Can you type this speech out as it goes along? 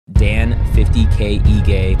Dan 50K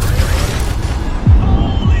Ige.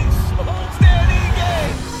 Holy smokes, Dan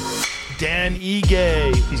Ige! Dan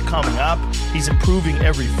Ige, he's coming up. He's improving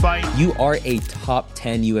every fight. You are a top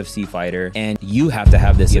 10 UFC fighter, and you have to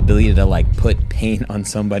have this ability to like put pain on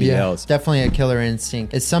somebody else. Definitely a killer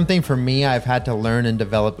instinct. It's something for me I've had to learn and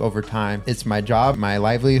develop over time. It's my job, my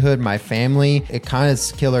livelihood, my family. It kind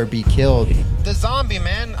of kill or be killed. The zombie,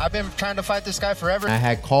 man. I've been trying to fight this guy forever. I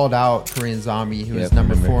had called out Korean Zombie, who was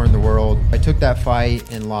number 4 in the world. I took that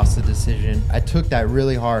fight and lost the decision. I took that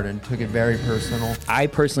really hard and took it very personal. I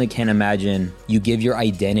personally can't imagine you give your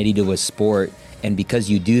identity to a sport, and because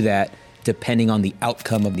you do that, depending on the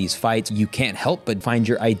outcome of these fights, you can't help but find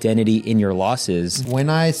your identity in your losses. When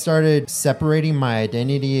I started separating my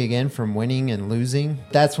identity again from winning and losing,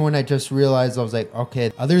 that's when I just realized I was like,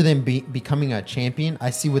 okay, other than becoming a champion, I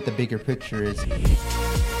see what the bigger picture is.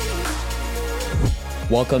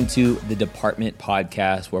 Welcome to the Department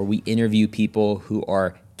Podcast, where we interview people who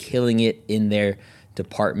are killing it in their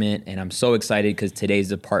department. And I'm so excited because today's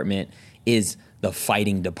department is the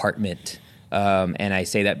fighting department. And I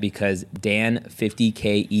say that because Dan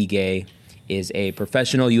 50K Ige is a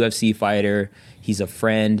professional UFC fighter. He's a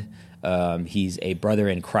friend. He's a brother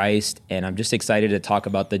in Christ. And I'm just excited to talk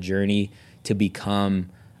about the journey to become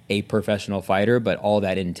a professional fighter, but all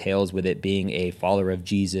that entails with it being a follower of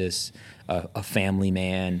Jesus, a family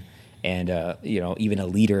man, and even a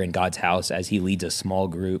leader in God's house as he leads a small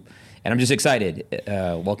group. And I'm just excited.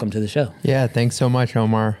 Welcome to the show. Yeah, thanks so much,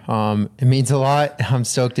 Omar. It means a lot. I'm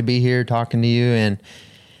stoked to be here talking to you.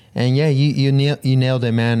 And yeah, you nailed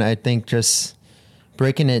it, man. I think just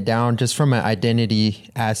breaking it down just from an identity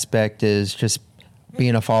aspect is just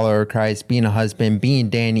being a follower of Christ, being a husband, being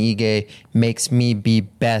Dan Ige makes me be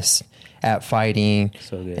best at fighting.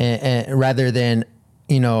 So good. And rather than,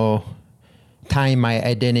 tying my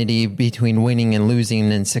identity between winning and losing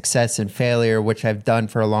and success and failure, which I've done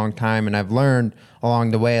for a long time. And I've learned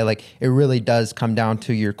along the way, like it really does come down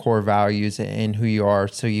to your core values and who you are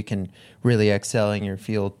so you can really excel in your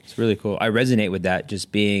field. It's really cool. I resonate with that,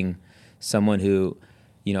 just being someone who,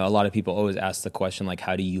 a lot of people always ask the question, like,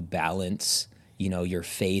 how do you balance, your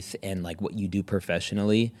faith and like what you do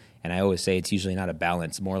professionally? And I always say it's usually not a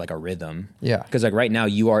balance, more like a rhythm. Yeah. Because like right now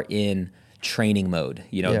you are in training mode.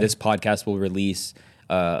 This podcast will release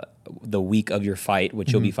the week of your fight,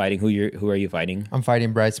 which you'll be fighting. Who are you fighting? I'm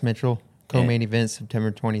fighting Bryce Mitchell, co-main event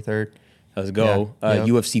September 23rd. Let's go.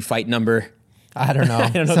 UFC fight number. I don't know. I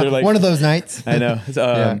don't know. One of those nights. I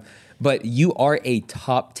know. But you are a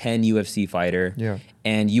top 10 UFC fighter. Yeah.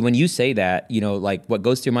 And when you say that, like what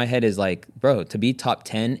goes through my head is like, bro, to be top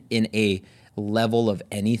 10 in a level of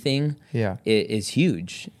anything is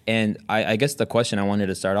huge. And I guess the question I wanted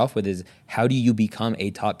to start off with is, how do you become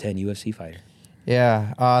a top 10 UFC fighter?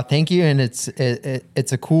 Yeah, thank you. And it's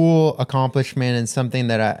a cool accomplishment and something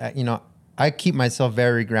that I keep myself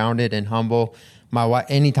very grounded and humble. My wife,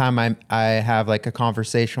 anytime I have like a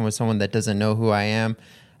conversation with someone that doesn't know who I am,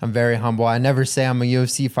 I'm very humble. I never say I'm a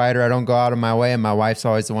UFC fighter. I don't go out of my way. And my wife's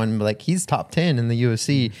always the one like, he's top 10 in the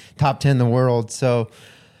UFC, top 10 in the world. So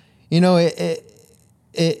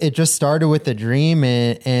it just started with a dream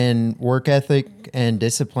and work ethic and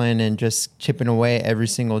discipline and just chipping away every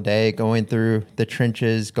single day, going through the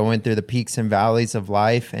trenches, going through the peaks and valleys of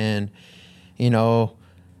life. And,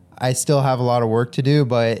 I still have a lot of work to do,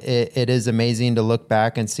 but it is amazing to look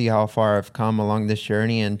back and see how far I've come along this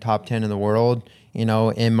journey and top 10 in the world,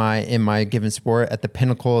 in my given sport. At the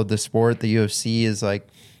pinnacle of the sport, the UFC is like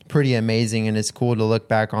pretty amazing and it's cool to look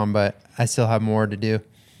back on, but I still have more to do.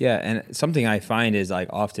 Yeah, and something I find is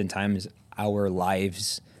like oftentimes our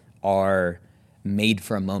lives are made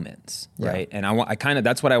from moments, right? And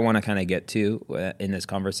that's what I want to kind of get to in this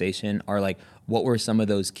conversation are like, what were some of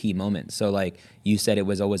those key moments? So like you said, it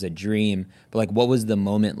was always a dream, but like what was the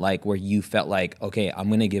moment like where you felt like, okay, I'm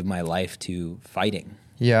going to give my life to fighting?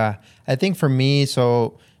 Yeah, I think for me,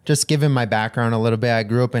 so just giving my background a little bit, I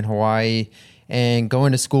grew up in Hawaii. And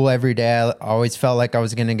going to school every day, I always felt like I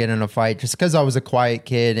was going to get in a fight just because I was a quiet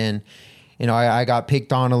kid. And, I got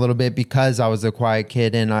picked on a little bit because I was a quiet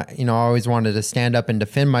kid. And, I always wanted to stand up and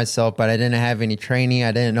defend myself, but I didn't have any training.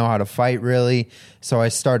 I didn't know how to fight really. So I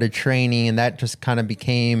started training, and that just kind of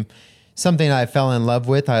became something I fell in love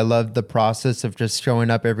with. I loved the process of just showing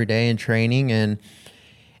up every day and training. And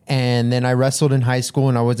then I wrestled in high school,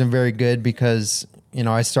 and I wasn't very good because,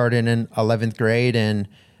 I started in 11th grade and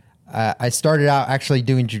I started out actually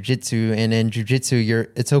doing jiu-jitsu, and in jiu-jitsu,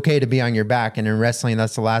 it's okay to be on your back, and in wrestling,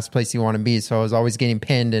 that's the last place you want to be. So I was always getting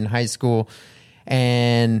pinned in high school,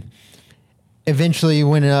 and eventually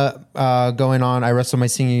went up going on. I wrestled my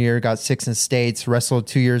senior year, got 6 in states, wrestled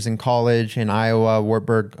 2 years in college in Iowa,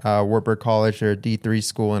 Wartburg College, or D3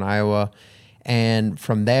 school in Iowa. And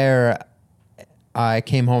from there, I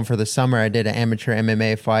came home for the summer. I did an amateur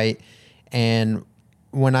MMA fight. And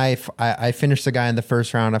when I finished the guy in the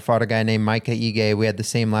first round, I fought a guy named Micah Ige. We had the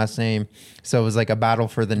same last name. So it was like a battle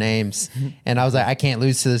for the names. And I was like, I can't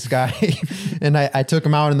lose to this guy. And I took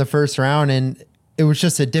him out in the first round, and it was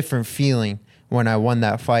just a different feeling when I won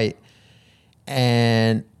that fight.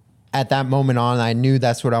 And at that moment on, I knew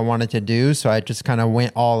that's what I wanted to do. So I just kind of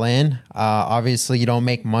went all in. Obviously, you don't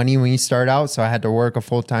make money when you start out. So I had to work a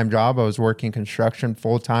full-time job. I was working construction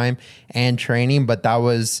full-time and training, but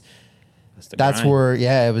that's where,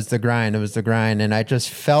 it was the grind. It was the grind. And I just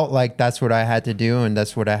felt like that's what I had to do, and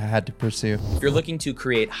that's what I had to pursue. If you're looking to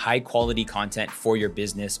create high quality content for your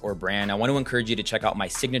business or brand, I want to encourage you to check out my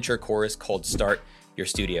signature course called Start Your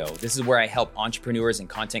Studio. This is where I help entrepreneurs and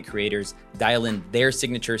content creators dial in their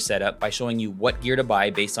signature setup by showing you what gear to buy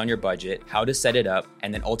based on your budget, how to set it up,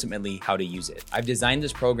 and then ultimately how to use it. I've designed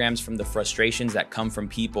these programs from the frustrations that come from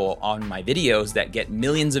people on my videos that get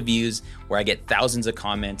millions of views, where I get thousands of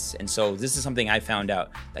comments. And so this is something I found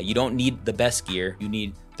out, that you don't need the best gear, you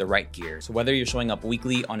need the right gear. So whether you're showing up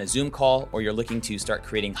weekly on a Zoom call, or you're looking to start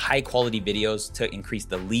creating high quality videos to increase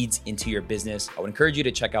the leads into your business, I would encourage you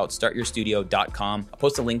to check out startyourstudio.com. I'll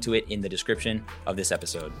post a link to it in the description of this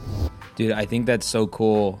episode. Dude, I think that's so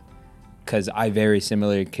cool, because I very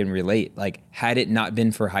similarly can relate. Like, had it not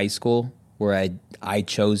been for high school, where I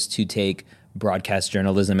chose to take broadcast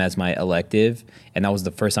journalism as my elective, and that was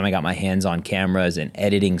the first time I got my hands on cameras and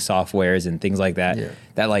editing softwares and things like that,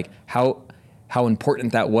 that like how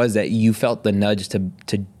important that was, that you felt the nudge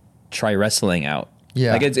to try wrestling out.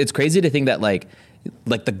 Yeah. Like it's crazy to think that like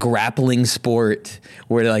the grappling sport,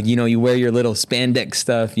 where like, you know, you wear your little spandex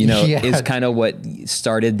stuff, you know, is kind of what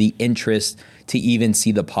started the interest to even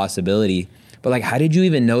see the possibility. But like, how did you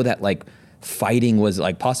even know that like fighting was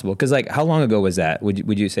like possible? Cause like, how long ago was that?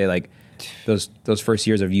 Would you say like those first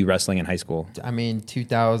years of you wrestling in high school? I mean,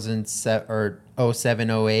 2007 or 07,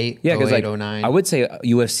 08, yeah, 08, like, 09. I would say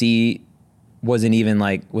UFC was it even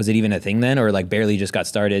a thing then, or like barely just got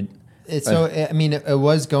started? It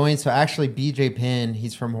was going. So actually, BJ Penn,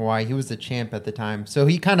 he's from Hawaii. He was the champ at the time. So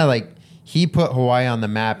he kind of like, he put Hawaii on the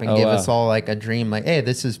map and gave us all like a dream, like, hey,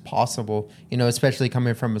 this is possible, you know, especially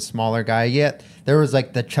coming from a smaller guy. Yet there was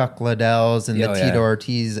like the Chuck Liddells and the Tito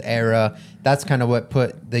Ortiz era. That's kind of what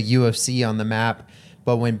put the UFC on the map.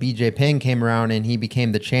 But when BJ Penn came around and he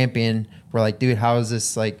became the champion, we're like, dude, how is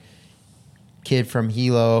this like kid from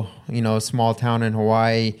Hilo, you know, a small town in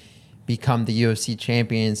Hawaii, become the UFC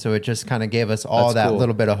champion? So it just kind of gave us all that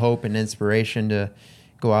little bit of hope and inspiration to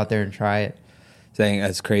go out there and try it. Saying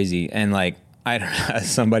that's crazy. And like, I don't know,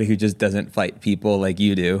 as somebody who just doesn't fight people like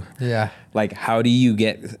you do, like, how do you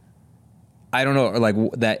get, I don't know, like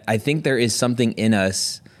that, I think there is something in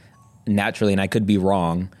us naturally, and I could be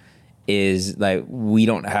wrong, is like, we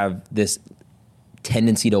don't have this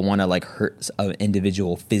tendency to want to like hurt an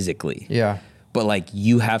individual physically. Yeah. But like,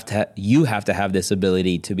 you have to have this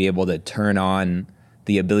ability to be able to turn on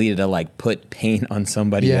the ability to like put pain on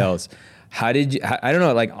somebody else. How did you, I don't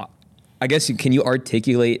know, like, I guess, can you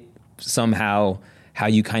articulate somehow how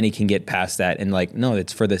you kind of can get past that? And like, no,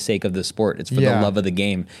 it's for the sake of the sport. It's for the love of the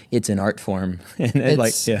game. It's an art form. And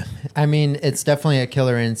like, I mean, it's definitely a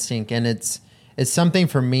killer instinct, and it's something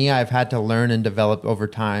for me I've had to learn and develop over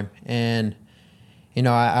time. And you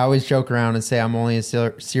know, I always joke around and say I'm only a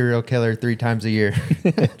serial killer 3 times a year.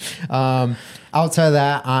 Outside of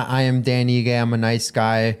that, I am Dan Ige. I'm a nice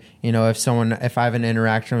guy. You know, if I have an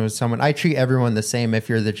interaction with someone, I treat everyone the same. If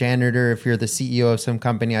you're the janitor, if you're the CEO of some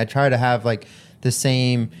company, I try to have like the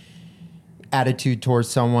same attitude towards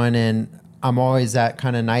someone. And I'm always that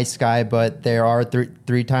kind of nice guy. But there are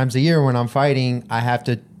 3 times a year when I'm fighting, I have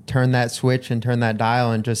to turn that switch and turn that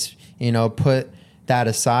dial and just, you know, put that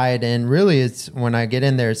aside. And really, it's when I get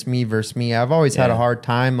in there, it's me versus me. I've always had a hard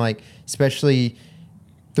time, like, especially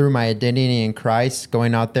through my identity in Christ,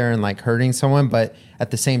 going out there and like hurting someone. But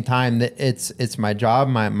at the same time, it's my job,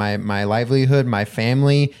 my livelihood, my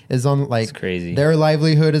family is on, like, it's crazy. Their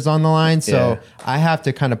livelihood is on the line. So I have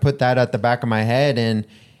to kind of put that at the back of my head, and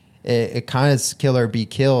it kind of kill or be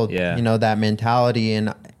killed, you know, that mentality.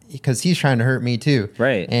 And because he's trying to hurt me too.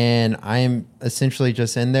 Right. And I'm essentially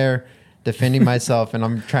just in there defending myself, and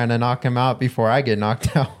I'm trying to knock him out before I get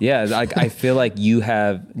knocked out. Yeah, like, I feel like you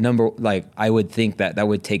have I would think that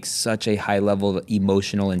would take such a high level of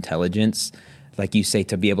emotional intelligence, like you say,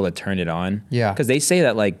 to be able to turn it on. Yeah. Because they say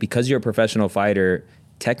that, like, because you're a professional fighter,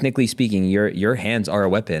 technically speaking, your hands are a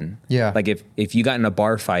weapon. Yeah. Like if you got in a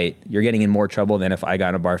bar fight, you're getting in more trouble than if I got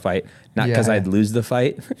in a bar fight. Not because I'd lose the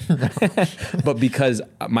fight, but because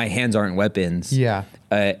my hands aren't weapons. Yeah.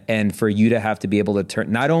 And for you to have to be able to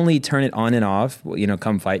not only turn it on and off,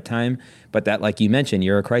 come fight time, but that, like you mentioned,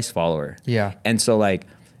 you're a Christ follower. Yeah. And so like,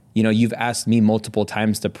 you've asked me multiple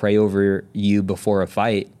times to pray over you before a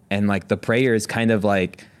fight. And like the prayer is kind of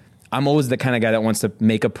like, I'm always the kind of guy that wants to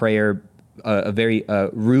make a prayer a very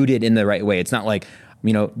rooted in the right way. It's not like,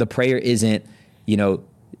 the prayer isn't,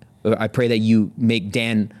 I pray that you make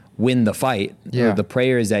Dan win the fight. Yeah. The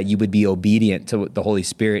prayer is that you would be obedient to the Holy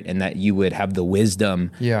Spirit and that you would have the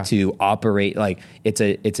wisdom to operate. Like it's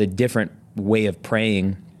a different way of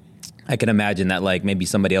praying. I can imagine that like maybe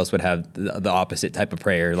somebody else would have the opposite type of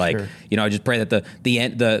prayer. Like, I just pray that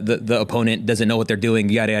the opponent doesn't know what they're doing,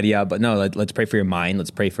 yada, yada, yada. But no, let's pray for your mind. Let's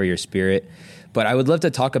pray for your spirit. But I would love to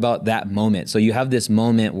talk about that moment. So you have this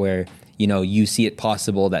moment where, you see it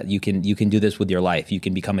possible that you can do this with your life. You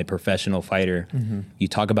can become a professional fighter. Mm-hmm. You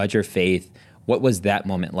talk about your faith. What was that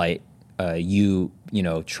moment like?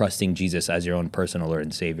 Trusting Jesus as your own personal Lord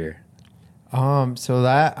and Savior. So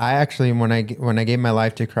that I actually, when I gave my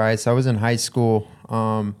life to Christ, I was in high school.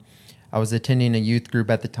 I was attending a youth group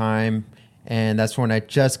at the time, and that's when I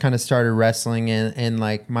just kind of started wrestling. And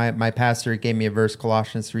like my pastor gave me a verse,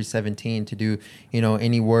 Colossians 3:17, to do,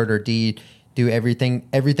 any word or deed, do everything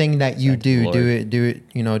that you do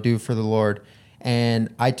it, for the Lord.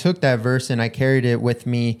 And I took that verse and I carried it with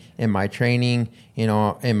me in my training,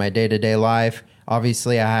 in my day-to-day life.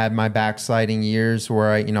 Obviously, I had my backsliding years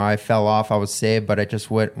where I fell off. I was saved, but I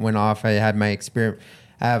just went off. I had my experience.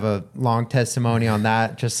 I have a long testimony on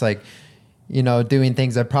that. Just like, doing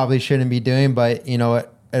things I probably shouldn't be doing, but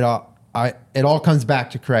it all comes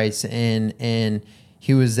back to Christ, and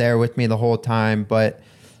He was there with me the whole time. But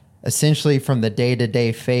essentially, from the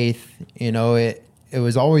day-to-day faith, it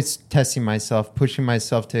was always testing myself, pushing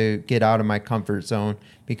myself to get out of my comfort zone,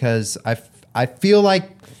 because I feel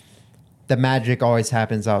like the magic always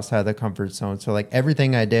happens outside the comfort zone. So like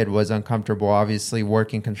everything I did was uncomfortable. Obviously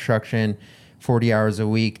working construction 40 hours a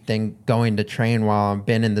week, then going to train while I've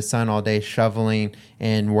been in the sun all day, shoveling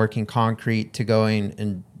and working concrete, to going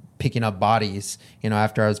and picking up bodies.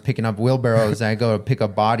 After I was picking up wheelbarrows, I go to pick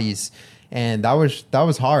up bodies. And that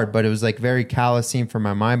was hard, but it was like very callousing for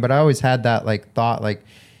my mind. But I always had that like thought, like,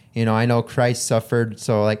 I know Christ suffered,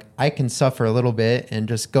 so like I can suffer a little bit and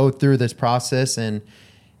just go through this process and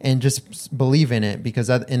just believe in it, because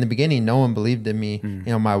in the beginning, no one believed in me.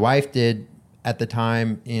 My wife did at the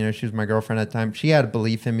time. She was my girlfriend at the time. She had a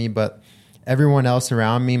belief in me, but everyone else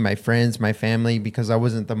around me, my friends, my family, because I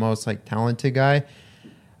wasn't the most like talented guy,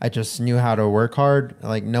 I just knew how to work hard.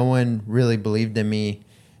 Like no one really believed in me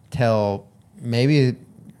till maybe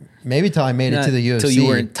till I made it to the UFC. Till you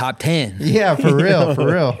were in top 10. Yeah, for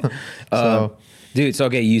real. So, dude, so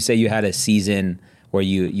okay, you say you had a season where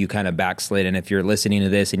you kind of backslid. And if you're listening to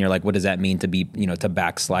this and you're like, what does that mean to be, to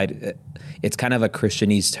backslide? It's kind of a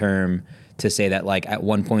Christianese term to say that like at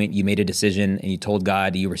one point you made a decision and you told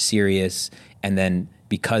God you were serious. And then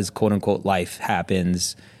because quote unquote life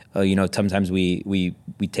happens, sometimes we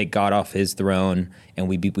take God off His throne and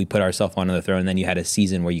we put ourselves onto the throne. And then you had a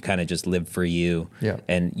season where you kind of just lived for you,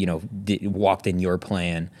 and walked in your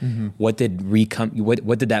plan. Mm-hmm. What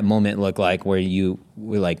did that moment look like where you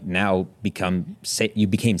were like now you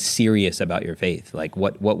became serious about your faith? Like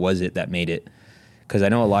what was it that made it? Because I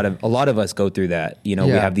know a lot of us go through that. We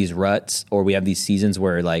have these ruts, or we have these seasons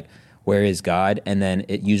where like, where is God? And then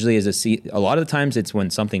it usually is a lot of the times it's when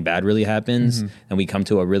something bad really happens, and we come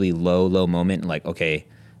to a really low moment and like, okay,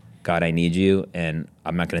 God, I need you, and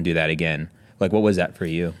I'm not going to do that again. Like, what was that for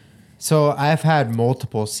you? So I've had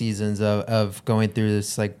multiple seasons of going through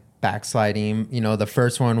this like backsliding. The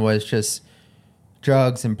first one was just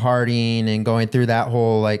drugs and partying and going through that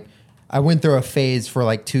whole like, I went through a phase for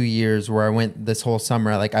like 2 years where I went this whole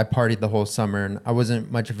summer, like I partied the whole summer, and I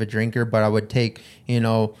wasn't much of a drinker, but I would take,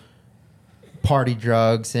 party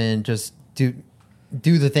drugs and just do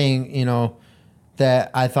the thing,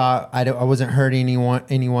 that I thought I wasn't hurting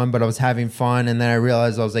anyone, but I was having fun. And then I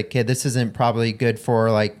realized I was like, kid, this isn't probably good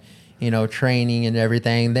for like, training and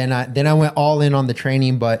everything. Then I went all in on the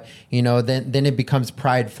training, but then it becomes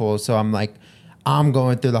prideful. So I'm like, I'm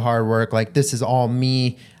going through the hard work. Like this is all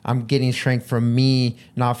me. I'm getting strength from me,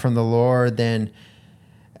 not from the Lord. And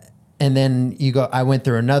then I went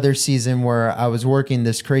through another season where I was working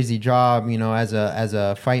this crazy job, as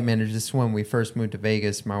a fight manager. This is when we first moved to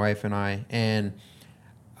Vegas, my wife and I. And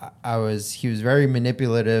he was very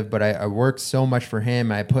manipulative, but I worked so much for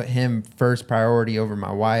him. I put him first priority over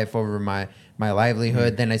my wife, over my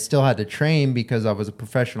livelihood. Then I still had to train because I was a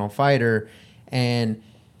professional fighter. And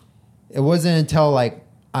it wasn't until like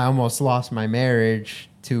I almost lost my marriage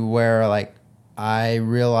to where like I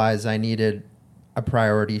realized I needed a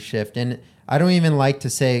priority shift. And I don't even like to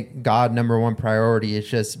say God number one priority. It's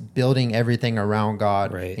just building everything around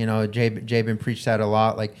God. Right. You know, Jabin preached that a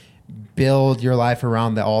lot. Like, build your life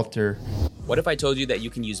around the altar. What if I told you that you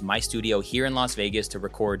can use my studio here in Las Vegas to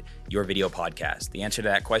record your video podcast? The answer to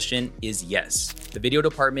that question is yes. The video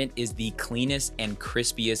department is the cleanest and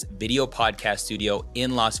crispiest video podcast studio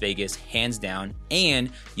in Las Vegas, hands down, and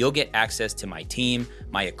you'll get access to my team,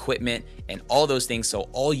 my equipment, and all those things. So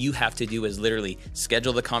all you have to do is literally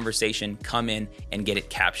schedule the conversation, come in, and get it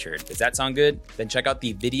captured. Does that sound good? Then check out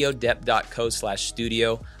the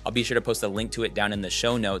videodept.co/studio. I'll be sure to post a link to it down in the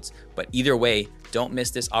show notes. But either way, don't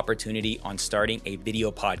miss this opportunity on starting a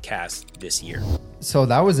video podcast this year. So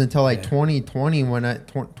that was until like 2020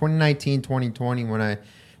 2019, 2020 when I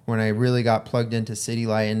really got plugged into City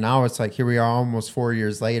Light. And now it's like, here we are almost 4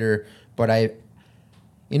 years later. But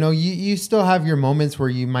you still have your moments where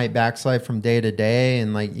you might backslide from day to day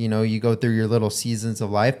and like, you go through your little seasons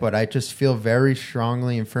of life. But I just feel very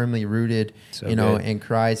strongly and firmly rooted, in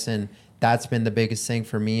Christ. And that's been the biggest thing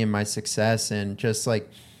for me and my success and just like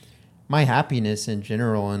my happiness in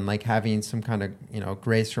general, and like having some kind of,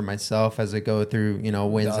 grace for myself as I go through,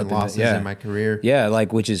 wins and losses in my career. Yeah.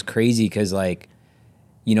 Like, which is crazy. 'Cause like,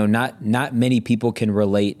 not many people can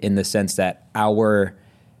relate in the sense that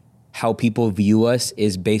how people view us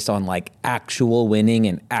is based on like actual winning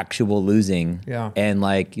and actual losing. Yeah. And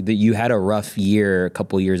like you had a rough year a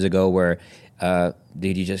couple years ago where,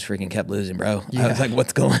 dude, you just freaking kept losing, bro. Yeah. I was like,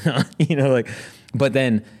 what's going on?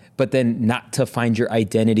 But then not to find your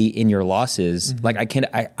identity in your losses. Mm-hmm. Like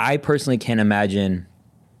I personally can't imagine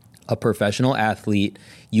a professional athlete,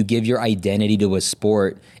 you give your identity to a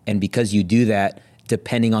sport. And because you do that,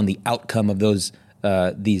 depending on the outcome of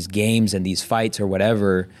these games and these fights or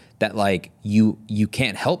whatever, that like you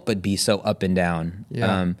can't help but be so up and down.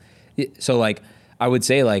 Yeah. So like, I would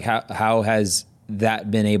say like, how has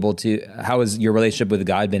your relationship with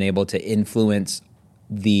God been able to influence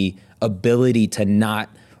the ability to not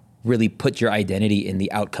really put your identity in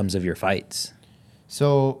the outcomes of your fights?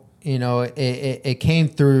 So, it came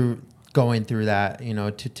through going through that,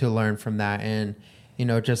 to learn from that. And,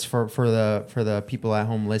 just for the people at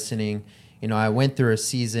home listening, I went through a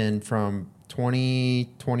season from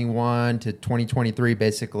 2021 to 2023,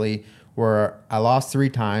 basically, where I lost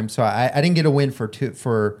 3 times. So I didn't get a win for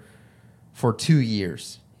 2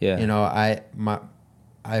 years. Yeah.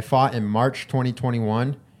 I fought in March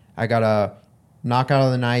 2021. I got a knockout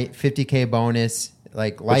of the night, $50K bonus.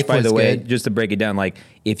 Like, life was good. Which, by the way, just to break it down, like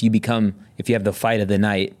if you have the fight of the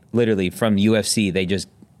night, literally from UFC,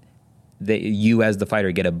 you as the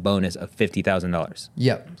fighter get a bonus of $50,000.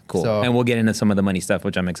 Yep. Cool. So, and we'll get into some of the money stuff,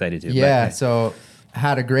 which I'm excited to. Yeah. So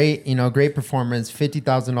had a great performance,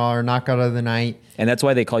 $50,000 knockout of the night. And that's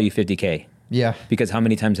why they call you 50K. Yeah. Because how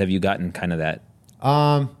many times have you gotten kind of that?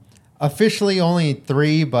 Officially only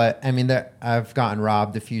 3, but I mean I've gotten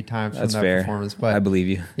robbed a few times from that performance. But I believe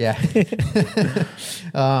you. Yeah.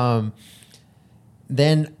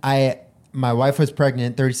 Then my wife was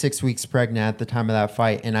pregnant, 36 weeks pregnant at the time of that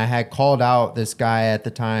fight, and I had called out this guy at the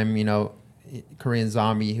time, Korean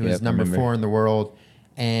Zombie, who was number 4 in the world,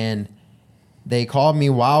 and they called me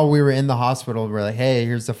while we were in the hospital. We're like, hey,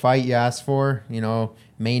 here's the fight you asked for,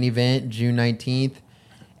 main event, June 19th.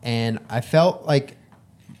 And I felt like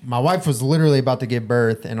my wife was literally about to give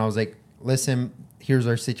birth, and I was like, listen, here's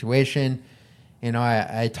our situation.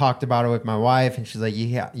 I talked about it with my wife, and she's like,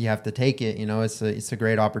 you have to take it. It's a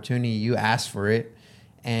great opportunity. You asked for it.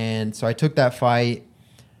 And so I took that fight,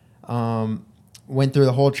 went through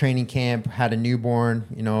the whole training camp, had a newborn,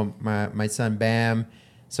 my son Bam.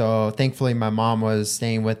 So thankfully my mom was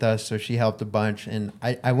staying with us, so she helped a bunch. And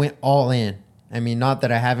I went all in. I mean, not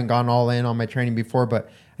that I haven't gone all in on my training before, but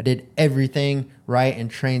I did everything right and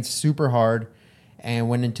trained super hard and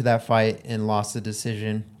went into that fight and lost the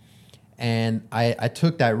decision. And I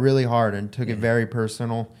took that really hard and took it very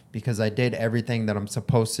personal because I did everything that I'm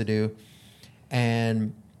supposed to do.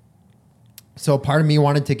 And so part of me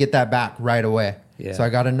wanted to get that back right away. Yeah. So I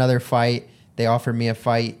got another fight. They offered me a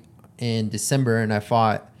fight in December, and I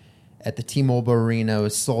fought at the T-Mobile Arena. It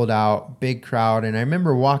was sold out, big crowd. And I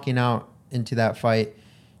remember walking out into that fight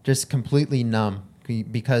just completely numb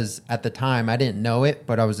because at the time I didn't know it,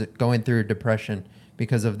 but I was going through depression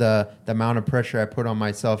because of the amount of pressure I put on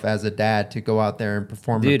myself as a dad to go out there and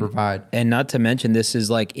perform and provide. And not to mention, this is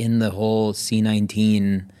like in the whole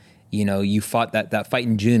C19. You know, you fought that fight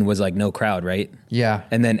in June was like no crowd, right? Yeah.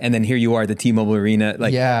 And then here you are at the T-Mobile Arena.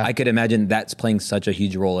 Like, yeah. I could imagine that's playing such a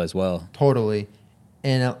huge role as well. Totally.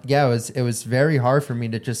 And it was very hard for me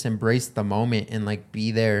to just embrace the moment and like be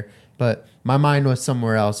there. But my mind was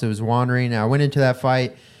somewhere else. It was wandering. I went into that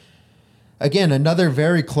fight. Again, another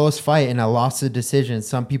very close fight, and I lost the decision.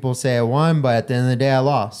 Some people say I won, but at the end of the day, I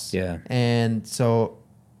lost. Yeah. And so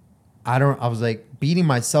I was like beating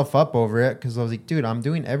myself up over it because I was like, dude, I'm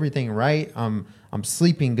doing everything right. I'm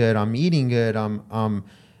sleeping good. I'm eating good. I'm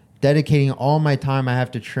dedicating all my time I have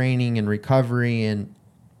to training and recovery and,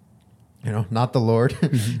 you know, not the Lord,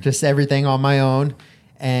 just everything on my own.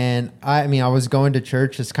 And I mean, I was going to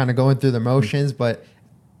church, just kind of going through the motions, but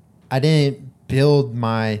I didn't build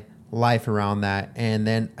my life around that. And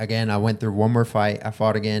then again, I went through one more fight. I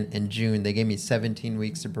fought again in June. They gave me 17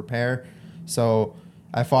 weeks to prepare. So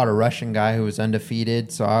I fought a Russian guy who was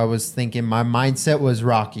undefeated. So I was thinking, my mindset was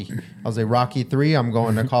Rocky. I was like, Rocky 3, I'm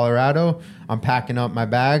going to Colorado. I'm packing up my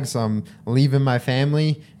bags. I'm leaving my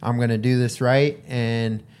family. I'm going to do this right.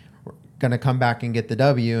 And we're going to come back and get the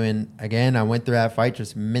W. And again, I went through that fight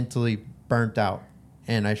just mentally burnt out.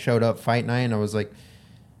 And I showed up fight night and I was like,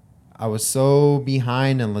 I was so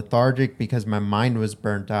behind and lethargic because my mind was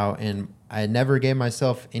burnt out and I never gave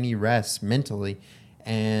myself any rest mentally.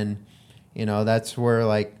 And, you know, that's where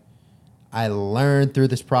like I learned through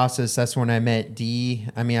this process. That's when I met D.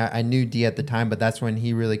 I mean, I knew D at the time, but that's when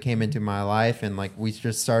he really came into my life. And like, we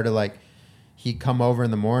just started like, he'd come over in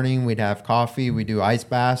the morning, we'd have coffee, we'd do ice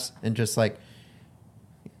baths and just like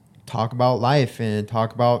talk about life and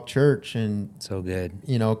talk about church. And so good.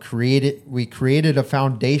 You know, we created a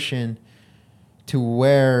foundation to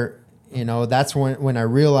where, you know, that's when I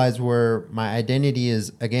realized where my identity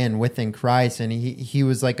is, again, within Christ. And he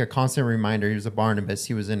was like a constant reminder. He was a Barnabas.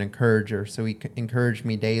 He was an encourager. So he encouraged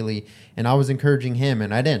me daily. And I was encouraging him.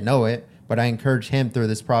 And I didn't know it, but I encouraged him through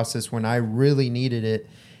this process when I really needed it.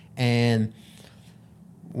 And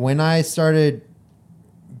when I started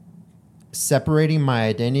separating my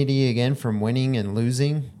identity again from winning and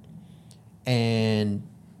losing and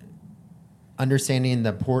understanding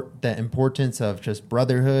the importance of just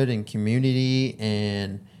brotherhood and community,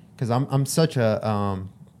 and because I'm such a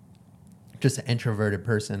just an introverted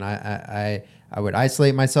person. I would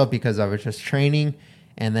isolate myself because I was just training,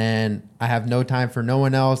 and then I have no time for no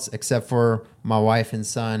one else except for my wife and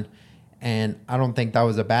son. And I don't think that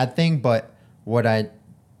was a bad thing, but what I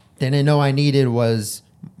didn't know I needed was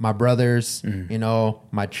my brothers, you know,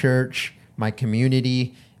 my church, my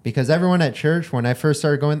community. Because everyone at church, when I first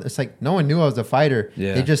started going, it's like no one knew I was a fighter.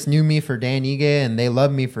 Yeah. They just knew me for Dan Ige, and they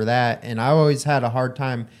loved me for that. And I always had a hard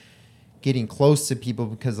time getting close to people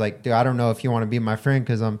because, like, dude, I don't know if you want to be my friend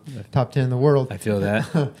because I'm top 10 in the world. I feel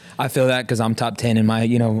that. I feel that because I'm top 10 in my,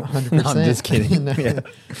 you know, 100%. No, I'm just kidding. Yeah.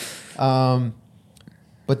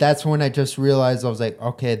 But that's when I just realized I was like,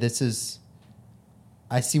 okay,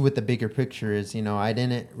 I see what the bigger picture is. You know, I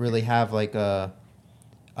didn't really have like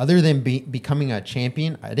other than becoming a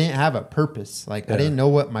champion, I didn't have a purpose. Like, I didn't know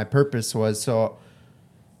what my purpose was. So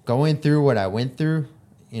going through what I went through,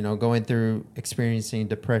 you know, going through experiencing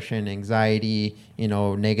depression, anxiety, you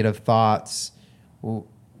know, negative thoughts,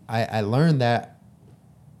 I learned that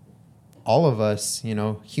all of us, you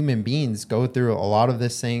know, human beings go through a lot of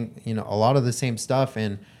this thing, you know, a lot of the same stuff.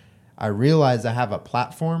 And I realized I have a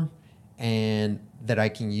platform and that I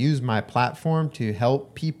can use my platform to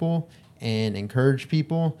help people and encourage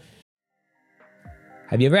people.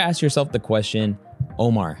 Have you ever asked yourself the question,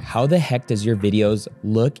 Omar, how the heck does your videos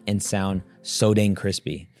look and sound so dang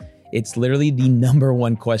crispy? It's literally the number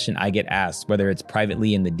one question I get asked, whether it's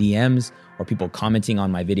privately in the DMs or people commenting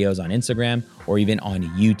on my videos on Instagram or even on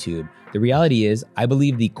YouTube. The reality is, I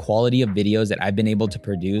believe the quality of videos that I've been able to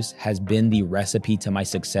produce has been the recipe to my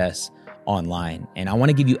success online. And I want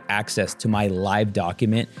to give you access to my live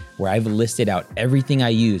document where I've listed out everything I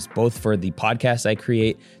use, both for the podcasts I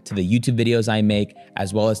create, to the YouTube videos I make,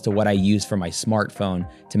 as well as to what I use for my smartphone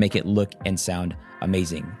to make it look and sound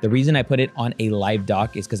amazing. The reason I put it on a live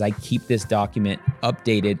doc is because I keep this document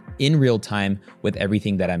updated in real time with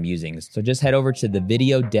everything that I'm using. So just head over to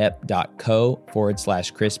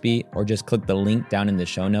thevideodept.co/crispy or just click the link down in the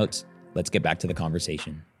show notes. Let's get back to the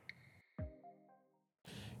conversation.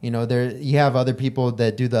 You know, you have other people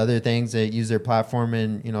that do the other things that use their platform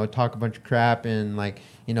and, you know, talk a bunch of crap and like,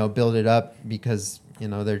 you know, build it up because, you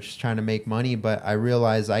know, they're just trying to make money. But I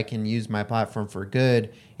realized I can use my platform for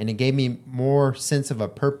good, and it gave me more sense of a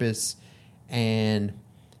purpose, and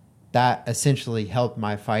that essentially helped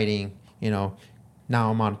my fighting, you know, now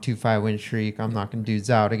I'm on a 2-5 win streak. I'm knocking dudes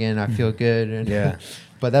out again. I feel good. And Yeah.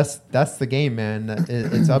 But that's the game, man.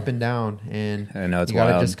 It's up and down, and I know, it's you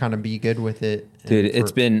gotta wild. just kind of be good with it, Dude,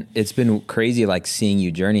 and it's been crazy, like seeing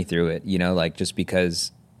you journey through it, you know, like just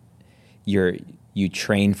because you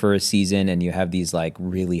train for a season and you have these like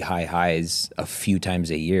really high highs a few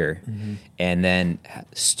times a year, and then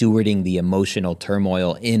stewarding the emotional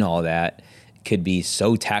turmoil in all that could be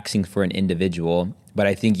so taxing for an individual. But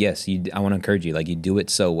I think, yes, I want to encourage you, like you do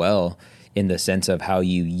it so well in the sense of how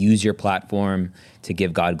you use your platform to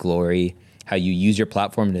give God glory, how you use your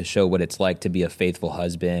platform to show what it's like to be a faithful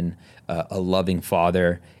husband, a loving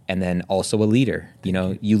father, and then also a leader. You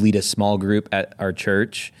know, you lead a small group at our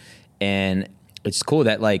church, and it's cool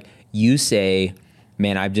that like you say,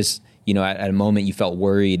 man, I've just, you know, at a moment you felt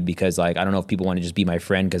worried because like, I don't know if people want to just be my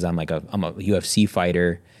friend because I'm a UFC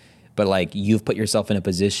fighter, but like you've put yourself in a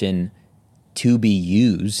position to be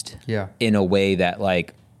used in a way that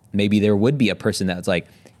like maybe there would be a person that's like,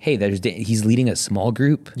 hey, he's leading a small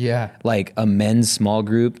group, like a men's small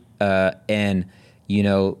group, and you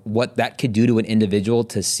know what that could do to an individual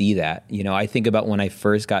to see that. You know, I think about when I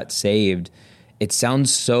first got saved. It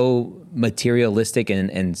sounds so materialistic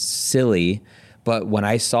and silly, but when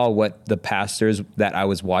I saw what the pastors that I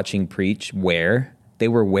was watching preach wear, they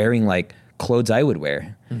were wearing like clothes I would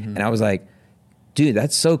wear, and I was like, dude,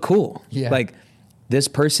 that's so cool. Like this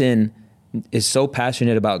person is so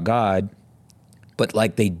passionate about God, but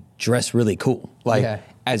like they dress really cool. Like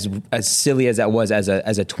as silly as that was as a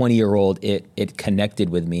 20-year-old, it connected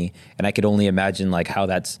with me, and I could only imagine like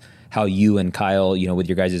how you and Kyle, you know, with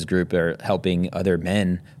your guys' group are helping other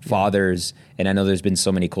men, fathers, and I know there's been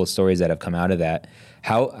so many cool stories that have come out of that.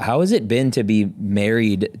 How has it been to be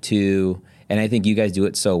married to? And I think you guys do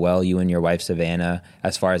it so well, you and your wife Savannah,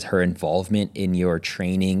 as far as her involvement in your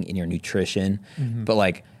training, in your nutrition. But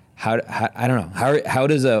like, how I don't know,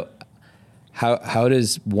 how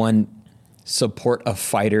does one support a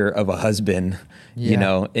fighter of a husband, you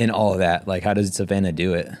know, in all of that? Like, how does Savannah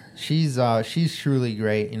do it? She's truly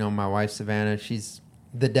great. You know, my wife Savannah, she's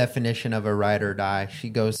the definition of a ride or die. She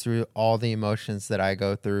goes through all the emotions that I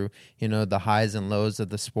go through, you know, the highs and lows of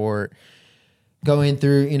the sport, going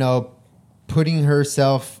through, you know, putting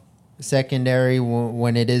herself secondary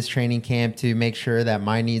when it is training camp to make sure that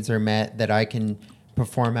my needs are met, that I can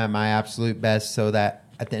perform at my absolute best, so that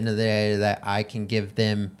at the end of the day that I can give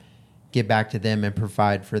back to them and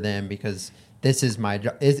provide for them, because this is my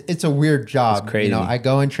job. It's a weird job. It's crazy. You know, I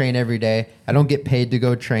go and train every day. I don't get paid to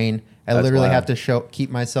go train. That's literally wild. have to keep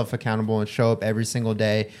myself accountable and show up every single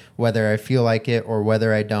day, whether I feel like it or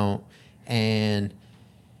whether I don't. And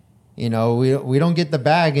you know, we don't get the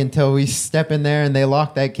bag until we step in there and they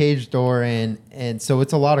lock that cage door, and so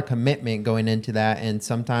it's a lot of commitment going into that. And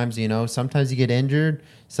sometimes, you know, sometimes you get injured,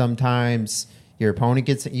 sometimes your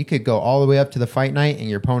opponent you could go all the way up to the fight night and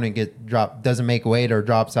your opponent doesn't make weight or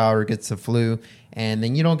drops out or gets the flu, and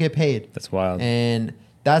then you don't get paid. That's wild. And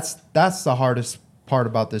that's the hardest part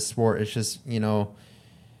about this sport. It's just, you know,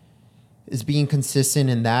 is being consistent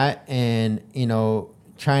in that, and, you know,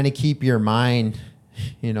 trying to keep your mind,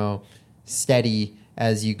 you know, steady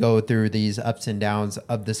as you go through these ups and downs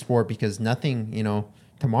of the sport, because nothing, you know,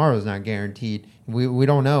 tomorrow's not guaranteed. We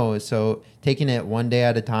don't know. So taking it one day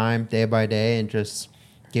at a time, day by day, and just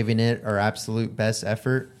giving it our absolute best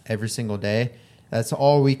effort every single day. That's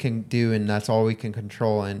all we can do, and that's all we can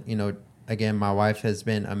control. And, you know, again, my wife has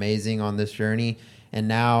been amazing on this journey. And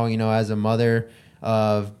now, you know, as a mother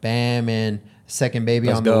of Bam and second baby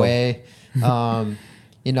Let's on go. the way,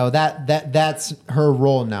 you know, that's her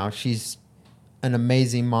role now. She's an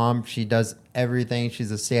amazing mom. She does everything.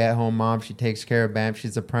 She's a stay-at-home mom. She takes care of Bam.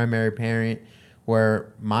 She's a primary parent,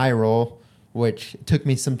 where my role, which took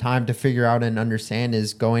me some time to figure out and understand,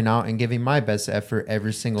 is going out and giving my best effort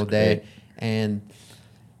every single day. Great. And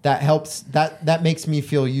that helps. That makes me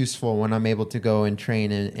feel useful when I'm able to go and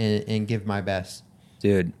train and give my best.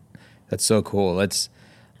 Dude, that's so cool. Let's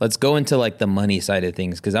go into like the money side of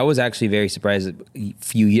things, because I was actually very surprised. I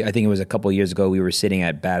think it was a couple of years ago, we were sitting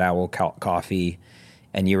at Bad Owl Coffee,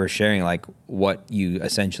 and you were sharing like what you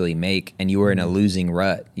essentially make, and you were in a losing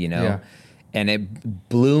rut, you know? Yeah. And it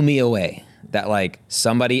blew me away that like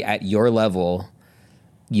somebody at your level,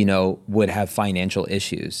 you know, would have financial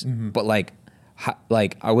issues. But like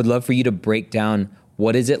I would love for you to break down,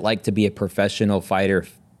 what is it like to be a professional fighter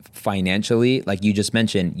financially? Like you just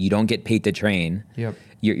mentioned, you don't get paid to train. Yep.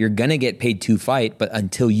 You're gonna get paid to fight, but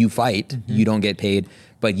until you fight, you don't get paid.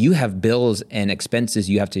 But you have bills and expenses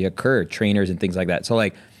you have to incur, trainers and things like that. So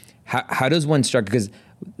like, how does one structure? Because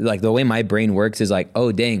like the way my brain works is like,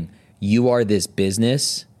 oh dang, you are this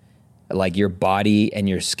business, like your body and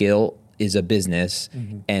your skill is a business,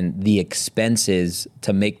 and the expenses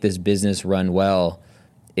to make this business run well,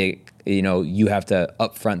 you have to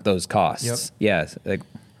upfront those costs. Yep. Yes, like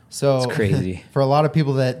So it's crazy. For a lot of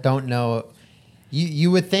people that don't know,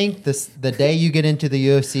 you would think the day you get into the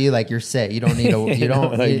UFC, like you're set. You don't need to you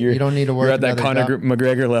don't need to work. You're at that Conor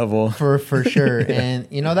McGregor level for sure. And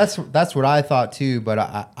that's what I thought too.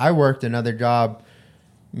 But I worked another job,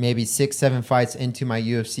 maybe 6-7 fights into my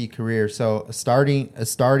UFC career. So a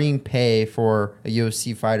starting pay for a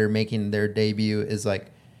UFC fighter making their debut is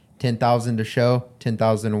like $10,000 to show,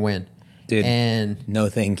 $10,000 to win. Dude, and no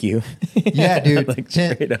thank you. Yeah, dude. Like,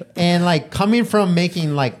 straight up. And like coming from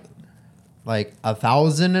making like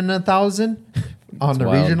 1,000 and 1,000 on the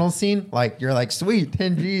wild. regional scene, like you're like, sweet,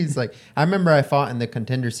 10 G's. Like I remember I fought in the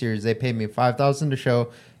Contender Series. They paid me $5,000 to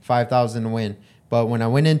show, $5,000 to win. But when I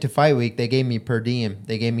went into fight week, they gave me per diem.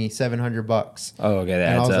 They gave me $700. Oh, okay, that and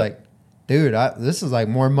I adds was up. like, dude, this is like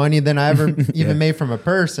more money than I ever even made from a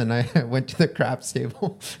purse. And I went to the craps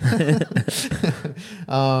table.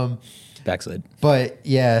 Backslid. But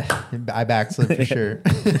yeah, I backslid for sure.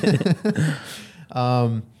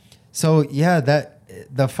 So yeah, that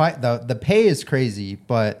the fight, the pay is crazy,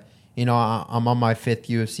 but I'm on my 5th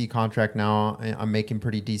UFC contract now. I'm making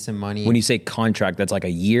pretty decent money. When you say contract, that's like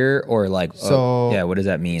a year or like, what does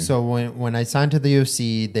that mean? So when I signed to the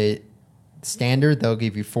UFC, they'll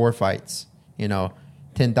give you 4 fights,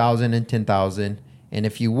 10,000 and 10,000. And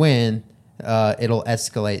if you win, it'll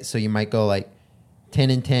escalate. So you might go like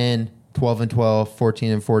 10 and 10, 12 and 12,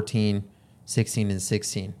 14 and 14, 16 and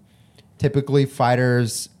 16. Typically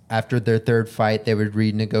fighters, after their 3rd fight, they would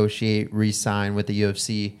renegotiate, re-sign with the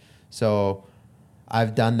UFC. So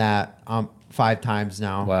I've done that 5 times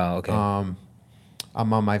now. Wow, okay. I'm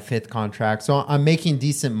on my 5th contract. So I'm making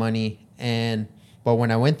decent money. But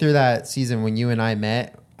when I went through that season when you and I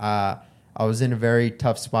met, I was in a very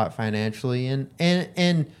tough spot financially.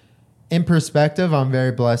 And in perspective, I'm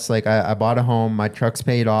very blessed. Like I bought a home, my truck's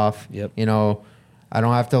paid off. Yep. I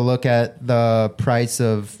don't have to look at the price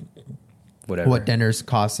of what dinner's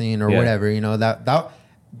costing or whatever.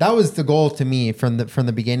 That was the goal to me from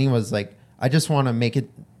the beginning, was like, I just want to make it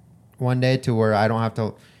one day to where I don't have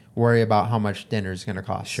to worry about how much dinner's going to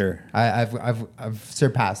cost. Sure. I've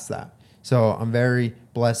surpassed that. So I'm very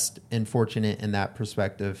blessed and fortunate in that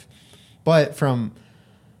perspective. But from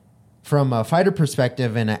a fighter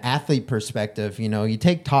perspective and an athlete perspective, you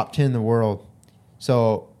take top 10 in the world.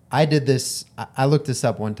 So I did this. I looked this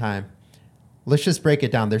up one time. Let's just break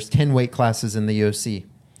it down. There's 10 weight classes in the UFC.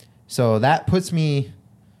 So that puts me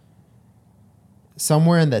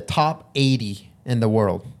somewhere in the top 80 in the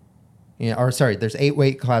world. There's 8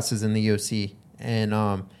 weight classes in the UFC. And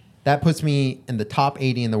that puts me in the top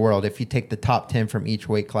 80 in the world if you take the top 10 from each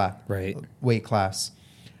weight class. Right. Weight class.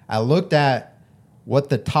 I looked at what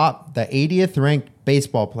the 80th ranked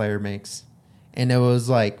baseball player makes, and it was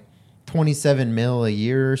like 27 mil a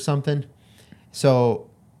year or something. So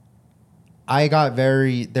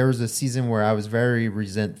there was a season where I was very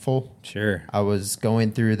resentful. Sure. I was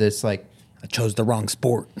going through this like, I chose the wrong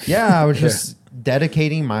sport. Yeah, I was just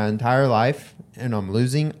dedicating my entire life and I'm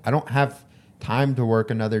losing. I don't have time to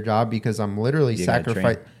work another job because I'm literally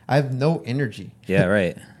sacrificing. I have no energy. Yeah,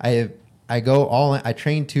 right. I go all in. I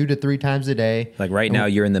train 2 to 3 times a day. Like right now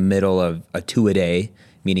you're in the middle of a 2 a day,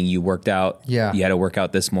 meaning you worked out. Yeah. You had to work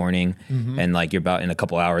out this morning and like you're about in a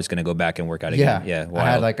couple hours going to go back and work out again. Yeah.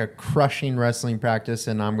 I had like a crushing wrestling practice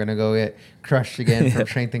and I'm going to go get crushed again from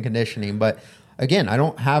strength and conditioning. But again, I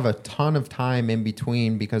don't have a ton of time in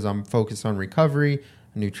between because I'm focused on recovery,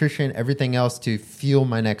 nutrition, everything else to fuel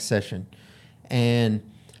my next session. And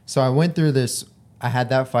so I went through this. I had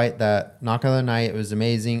that fight, that knockout of the night. It was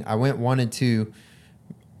amazing. I went 1-2,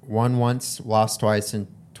 won once, lost twice in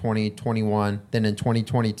 2021. Then in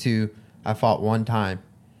 2022, I fought 1 time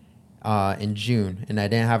in June, and I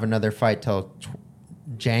didn't have another fight till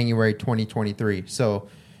January 2023. So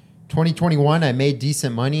 2021, I made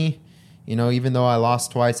decent money. Even though I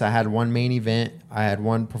lost twice, I had 1 main event. I had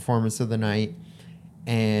 1 performance of the night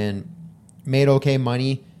and made okay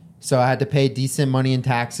money. So I had to pay decent money in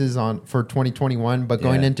taxes for 2021, but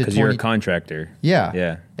going into because you're a contractor.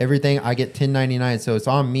 Yeah. Everything I get 1099, so it's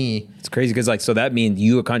on me. It's crazy because so that means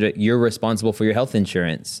you're responsible for your health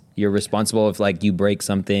insurance. You're responsible if like you break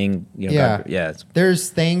something. There's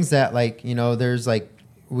things that there's like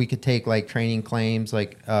we could take like training claims,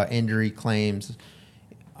 like injury claims,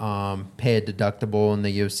 pay a deductible, and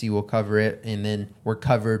the UFC will cover it, and then we're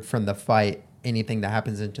covered from the fight. Anything that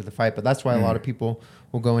happens into the fight, but that's why a lot of people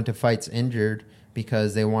will go into fights injured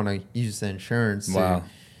because they want to use the insurance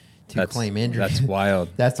to claim injury. That's wild.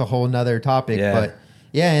 That's a whole nother topic. Yeah. But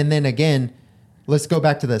yeah, and then again, let's go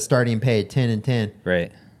back to the starting pay, 10 and 10.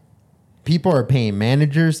 Right. People are paying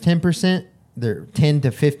managers 10%. They're 10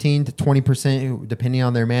 to 15 to 20%, depending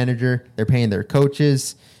on their manager. They're paying their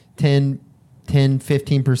coaches 10,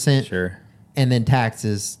 15%. Sure. And then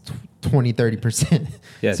taxes 20, 30%.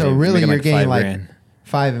 Yeah, so really you're getting like $5,000.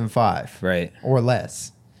 5 and 5. Right. Or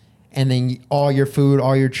less. And then all your food,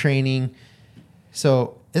 all your training.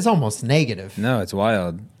 So it's almost negative. No, it's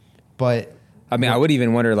wild. But I mean, I would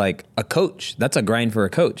even wonder, like, a coach. That's a grind for a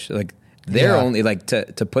coach. Like, they're only, like,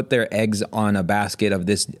 to put their eggs on a basket of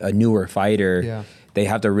a newer fighter, they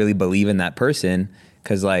have to really believe in that person.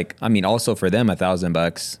 Because, like, I mean, also for them,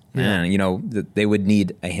 $1,000, man, you know, they would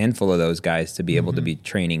need a handful of those guys to be able to be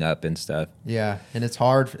training up and stuff. Yeah, and it's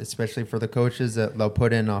hard, especially for the coaches that they'll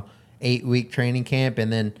put in a 8-week training camp,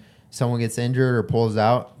 and then someone gets injured or pulls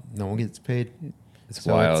out, no one gets paid. It's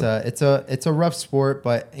wild. It's a rough sport,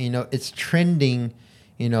 but you know it's trending,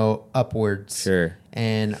 you know, upwards. Sure.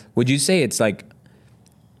 And would you say it's like,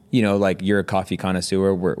 you know, like you're a coffee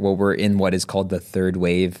connoisseur? We're in what is called the third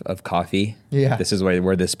wave of coffee. Yeah. This is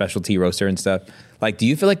where the specialty roaster and stuff. Like, do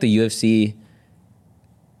you feel like the UFC,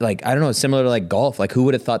 like, I don't know, similar to like golf? Like, who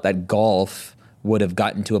would have thought that golf would have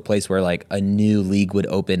gotten to a place where like a new league would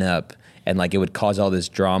open up and like it would cause all this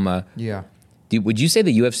drama? Yeah. Would you say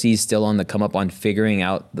the UFC is still on the come up on figuring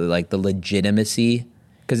out the legitimacy?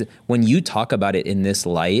 Because when you talk about it in this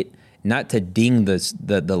light, not to ding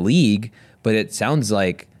the league, but it sounds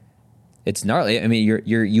like it's gnarly. I mean,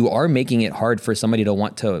 you are making it hard for somebody to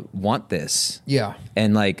want this. Yeah.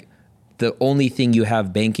 And like the only thing you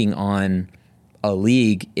have banking on a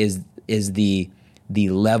league is the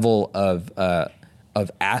level of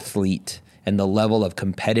athlete and the level of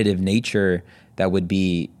competitive nature that would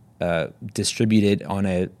be distributed on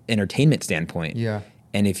a entertainment standpoint. Yeah.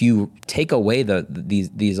 And if you take away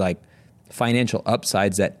these like financial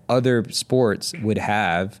upsides that other sports would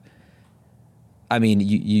have, I mean,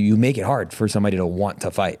 you make it hard for somebody to want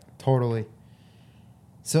to fight. Totally.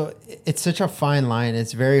 So it's such a fine line.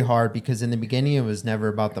 It's very hard because in the beginning it was never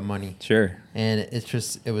about the money. Sure. And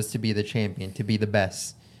it was to be the champion, to be the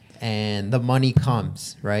best. And the money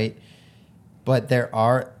comes, right? But there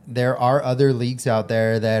are other leagues out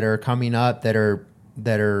there that are coming up that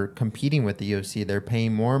are competing with the UFC. They're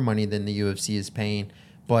paying more money than the UFC is paying.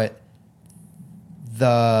 But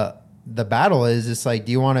the battle is, it's like,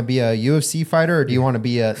 do you want to be a UFC fighter or do you want to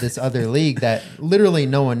be this other league that literally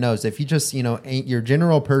no one knows? If you just, you know, ain't your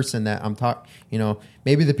general person that I'm talking, you know,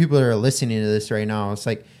 maybe the people that are listening to this right now, it's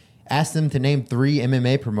like, ask them to name 3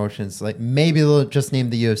 MMA promotions. Like maybe they'll just name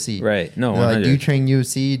the UFC. Right. No, like, do you train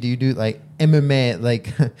UFC? Do you do like MMA?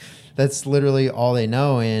 Like that's literally all they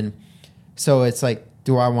know. And so it's like,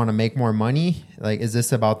 do I want to make more money? Like, is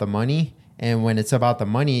this about the money? And when it's about the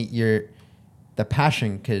money, the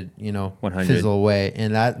passion could, you know, 100. fizzle away.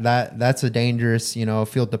 And that's a dangerous, you know,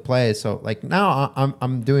 field to play. So like now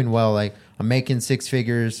I'm doing well. Like I'm making 6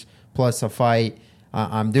 figures plus a fight.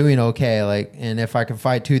 I'm doing okay. Like, and if I can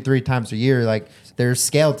fight 2-3 times a year, like there's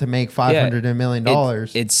scale to make $500 million.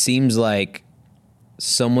 It seems like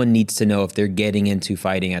someone needs to know if they're getting into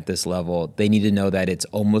fighting at this level, they need to know that it's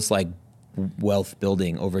almost like wealth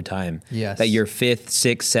building over time. Yes. That your 5th,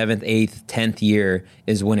 6th, 7th, 8th, 10th year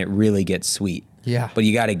is when it really gets sweet. Yeah. But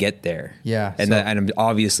you got to get there. Yeah. And and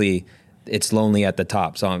obviously it's lonely at the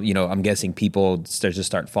top. So, you know, I'm guessing people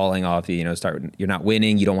start falling off, you know, you're not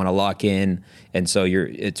winning, you don't want to lock in. And so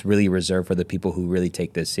it's really reserved for the people who really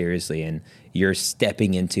take this seriously. And you're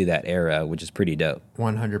stepping into that era, which is pretty dope.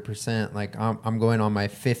 100%. Like I'm going on my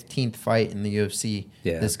 15th fight in the UFC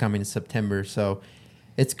this coming September. So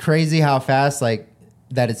it's crazy how fast like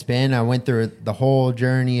that it's been. I went through the whole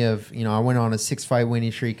journey of, you know, I went on a 6-fight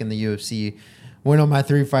winning streak in the UFC, went on my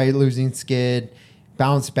 3-fight losing skid,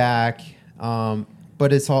 bounced back.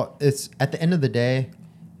 But it's at the end of the day,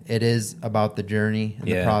 it is about the journey and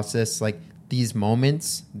the process. Like these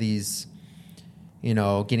moments, these, you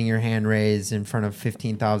know, getting your hand raised in front of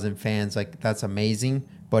 15,000 fans, like that's amazing.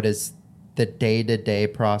 But it's the day-to-day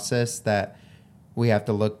process that we have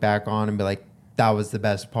to look back on and be like, that was the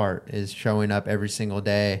best part, is showing up every single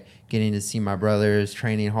day, getting to see my brothers,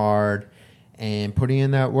 training hard, and putting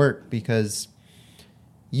in that work. Because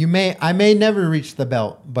I may never reach the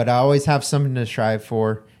belt, but I always have something to strive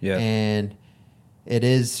for. Yeah. And it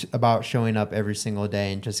is about showing up every single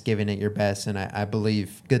day and just giving it your best. And I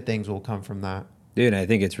believe good things will come from that. Dude, I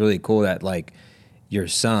think it's really cool that like your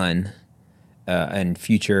son and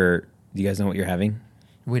future, do you guys know what you're having?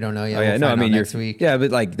 We don't know yet. Oh, yeah. We'll No, I find mean, out next week. Yeah,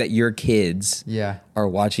 but like that your kids are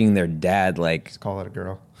watching their dad like. Let's call it a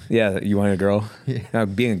girl. Yeah, you want a girl? Yeah.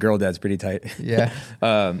 Being a girl dad's pretty tight. Yeah.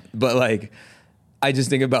 But like, I just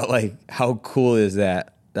think about like how cool is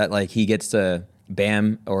that like he gets to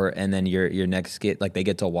Bam and then your next skit, like they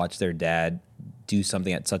get to watch their dad do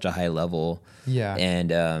something at such a high level. Yeah.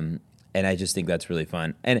 And I just think that's really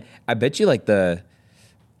fun. And I bet you like I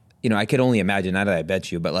could only imagine, not that I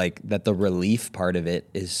bet you, but like that the relief part of it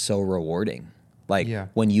is so rewarding. Like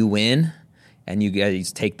when you win and you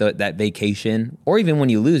guys take that vacation, or even when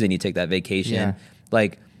you lose and you take that vacation,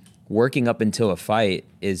 like working up until a fight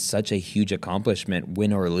is such a huge accomplishment,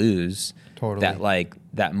 win or lose. Totally. That like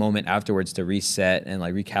that moment afterwards to reset and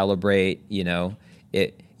like recalibrate,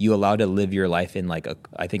 you allow to live your life in like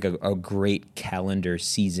I think a great calendar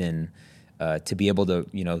season to be able to,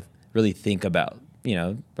 really think about,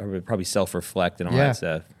 probably self-reflect and all that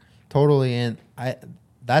stuff. Totally. And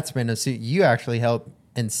that's been you actually help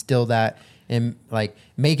instill that and like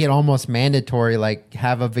make it almost mandatory, like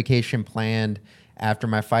have a vacation planned after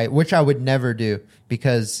my fight, which I would never do,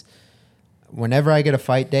 because whenever I get a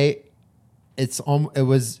fight date, it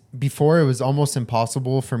was almost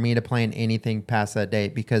impossible for me to plan anything past that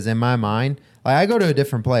date, because in my mind, like I go to a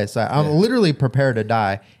different place. I'm literally prepared to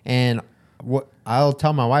die, and I'll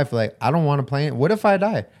tell my wife, like, I don't want to plan it. What if I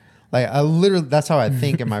die? Like that's how I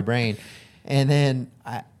think in my brain. And then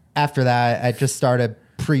after that, I just started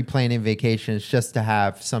pre-planning vacations just to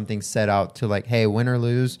have something set out to like, hey, win or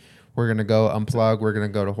lose, we're gonna go unplug. We're gonna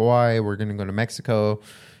go to Hawaii. We're gonna go to Mexico,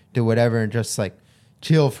 do whatever, and just like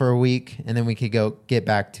chill for a week, and then we could get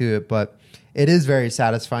back to it. But it is very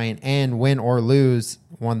satisfying. And win or lose,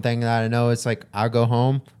 one thing that I know is like I'll go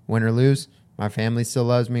home, win or lose, my family still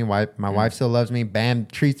loves me. My wife still loves me. Bam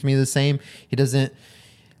treats me the same. He doesn't,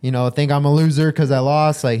 think I'm a loser because I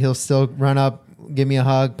lost. Like he'll still run up, give me a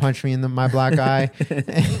hug, punch me in my black eye.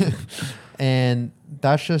 And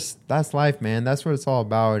that's life, man. That's what it's all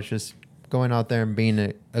about. It's just going out there and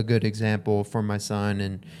being a good example for my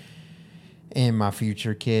son and my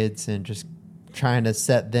future kids, and just trying to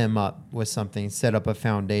set them up with something, set up a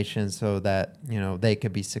foundation so that, they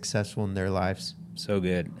could be successful in their lives. So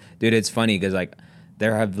good. Dude, it's funny because like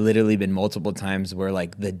there have literally been multiple times where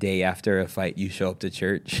like the day after a fight you show up to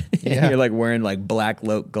church and you're like wearing like black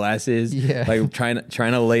glasses, like trying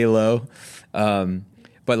to lay low.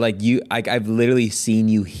 But like I've literally seen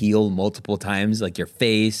you heal multiple times, like your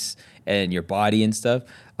face and your body and stuff.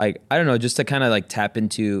 Like, I don't know, just to kind of like tap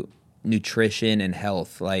into nutrition and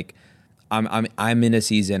health. Like I'm in a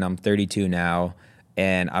season, I'm 32 now,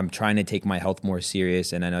 and I'm trying to take my health more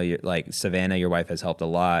serious. And I know you're like Savannah, your wife, has helped a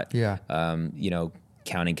lot. Yeah.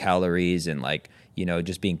 Counting calories and like,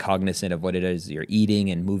 just being cognizant of what it is you're eating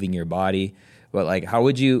and moving your body. But like, how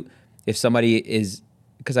would you, if somebody is,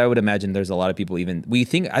 because I would imagine there's a lot of people I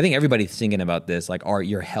think everybody's thinking about this, like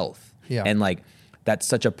your health. Yeah. And like, that's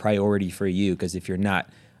such a priority for you. Because if you're not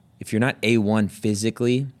A1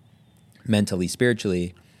 physically, mentally,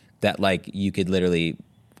 spiritually, that like you could literally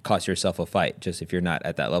cost yourself a fight just if you're not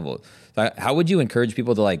at that level. So how would you encourage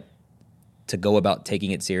people to go about taking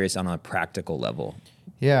it serious on a practical level?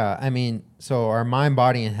 Yeah, I mean, so our mind,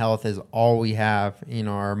 body, and health is all we have,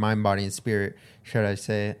 our mind, body, and spirit, should I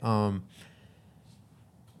say.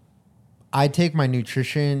 I take my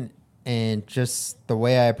nutrition and just the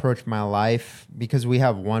way I approach my life, because we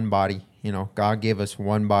have one body, God gave us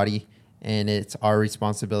one body, and it's our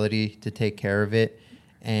responsibility to take care of it.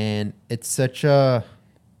 And it's such a,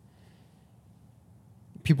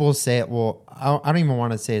 people say it, well, I don't even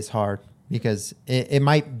want to say it's hard, because it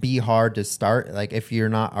might be hard to start, like if you're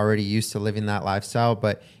not already used to living that lifestyle,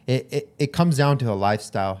 but it comes down to a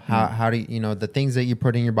lifestyle. How do you, the things that you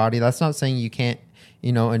put in your body, that's not saying you can't,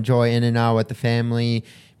 enjoy In-N-Out with the family,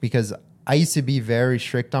 because I used to be very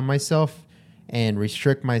strict on myself and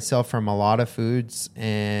restrict myself from a lot of foods,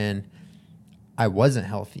 and I wasn't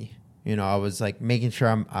healthy. I was like making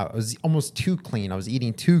sure I was almost too clean. I was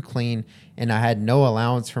eating too clean, and I had no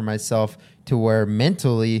allowance for myself, to where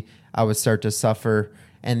mentally I would start to suffer.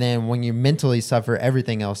 And then when you mentally suffer,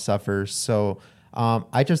 everything else suffers. So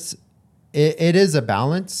it is a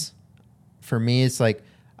balance for me. It's like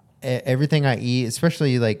everything I eat,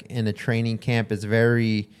 especially like in a training camp, is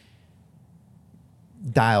very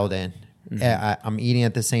dialed in. Mm-hmm. I'm eating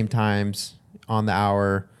at the same times on the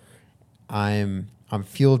hour. I'm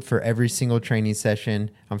fueled for every single training session.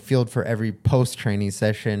 I'm fueled for every post-training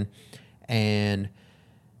session.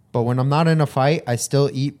 But when I'm not in a fight, I still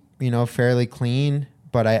eat, fairly clean,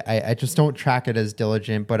 but I just don't track it as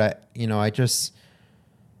diligent. But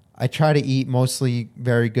I try to eat mostly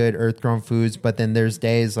very good earth-grown foods, but then there's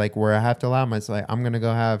days like where I have to allow myself, like I'm going to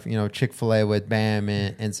go have, Chick-fil-A with Bam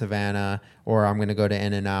and Savannah, or I'm going to go to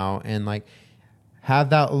In-N-Out. And like, have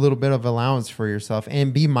that little bit of allowance for yourself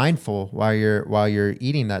and be mindful while you're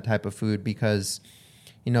eating that type of food, because,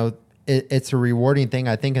 you know, it's a rewarding thing.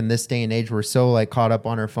 I think in this day and age, we're so like caught up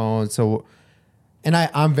on our phones. So, and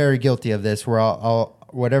I'm very guilty of this, where I'll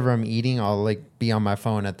whatever I'm eating, I'll like be on my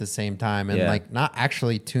phone at the same time and like not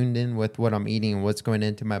actually tuned in with what I'm eating and what's going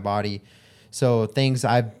into my body. So things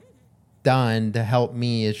I've done to help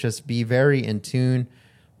me is just be very in tune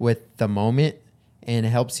with the moment, and it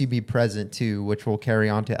helps you be present too, which will carry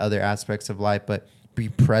on to other aspects of life. But be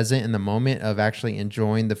present in the moment of actually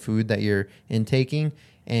enjoying the food that you're intaking,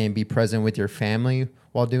 and be present with your family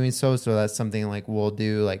while doing so. So that's something like we'll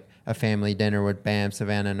do like a family dinner with Bam,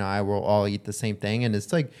 Savannah, and I will all eat the same thing. And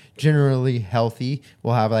it's like generally healthy.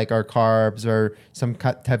 We'll have like our carbs or some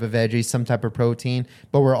type of veggies, some type of protein,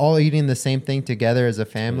 but we're all eating the same thing together as a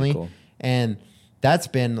family. Really cool. And that's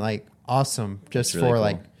been like awesome just really for cool.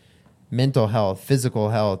 like mental health,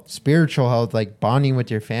 physical health, spiritual health, like bonding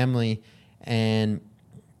with your family. And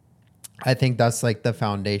I think that's like the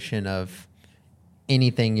foundation of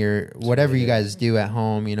anything whatever you guys do at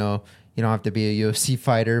home. You know, you don't have to be a UFC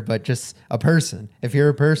fighter, but just a person. If you're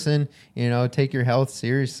a person, you know, take your health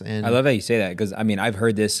serious. And I love how you say that, because I mean, I've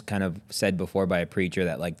heard this kind of said before by a preacher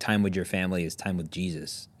that like time with your family is time with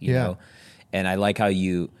Jesus, you know? And I like how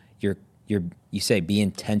you say be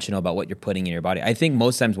intentional about what you're putting in your body. I think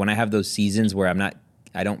most times when I have those seasons where I'm not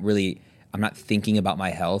thinking about my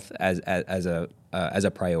health as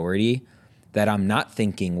a priority, that I'm not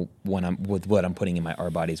thinking with what I'm putting in our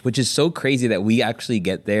bodies, which is so crazy that we actually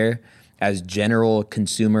get there as general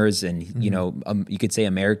consumers and, you know, you could say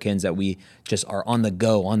Americans, that we just are on the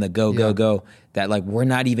go, go, that like we're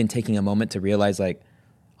not even taking a moment to realize like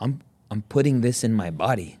I'm putting this in my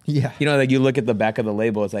body. Yeah. You know, like you look at the back of the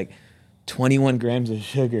label, it's like 21 grams of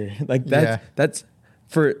sugar. Like that's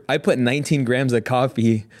I put 19 grams of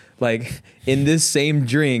coffee like in this same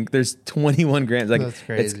drink. There's 21 grams. Like that's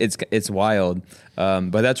crazy. It's wild.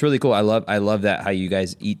 But that's really cool. I love that how you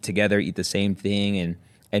guys eat together, eat the same thing,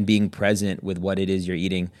 and being present with what it is you're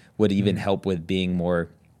eating would even help with being more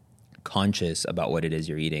conscious about what it is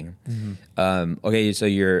you're eating. Okay, so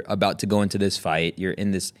you're about to go into this fight. You're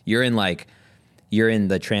in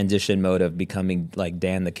the transition mode of becoming like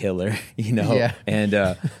Dan the Killer, you know? Yeah. And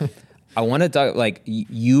I want to talk like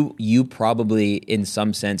you probably in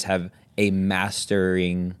some sense have a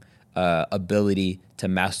mastering ability to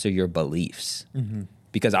master your beliefs.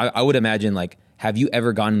 Because I would imagine, like, have you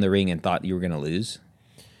ever gone in the ring and thought you were going to lose?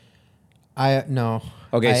 No.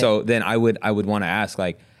 Okay, so then I would want to ask,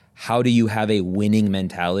 like, how do you have a winning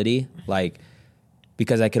mentality? Like,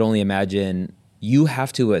 because I could only imagine you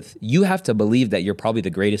have to believe that you're probably the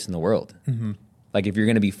greatest in the world. Like if you're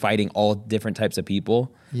going to be fighting all different types of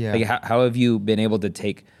people, like how have you been able to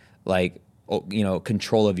take like, you know,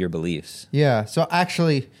 control of your beliefs? Yeah. So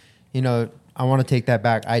actually, you know, I want to take that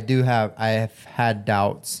back. I have had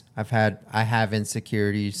doubts. I have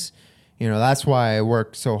insecurities. You know, that's why I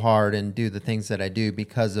work so hard and do the things that I do,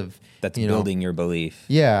 because of building your belief.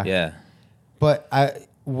 Yeah. Yeah. But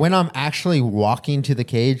when I'm actually walking to the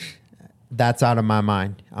cage, that's out of my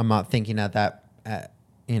mind. I'm not thinking I'm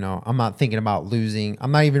not thinking about losing.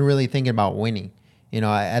 I'm not even really thinking about winning. You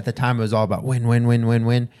know, at the time it was all about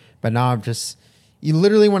win. But now I'm just,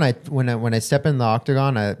 literally when I step in the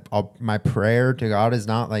octagon, my prayer to God is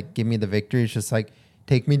not like give me the victory. It's just like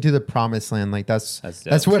take me to the promised land. Like that's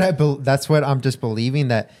what I'm just believing,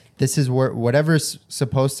 that this is whatever's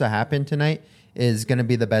supposed to happen tonight is going to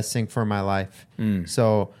be the best thing for my life.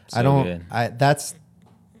 So that's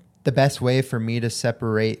the best way for me to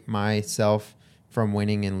separate myself from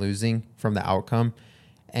winning and losing, from the outcome.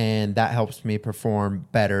 And that helps me perform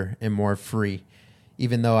better and more free,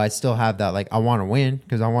 even though I still have that, like, I want to win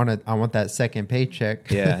because I want that second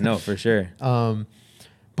paycheck. Yeah, no, for sure.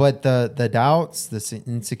 But the doubts, this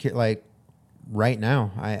insecure, like right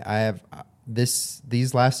now, I have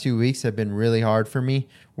these last 2 weeks have been really hard for me,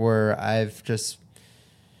 where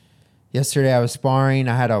yesterday I was sparring.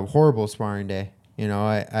 I had a horrible sparring day. You know,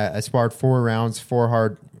 I sparred 4 rounds, 4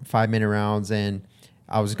 hard 5-minute rounds, and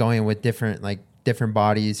I was going with different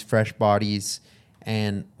bodies, fresh bodies,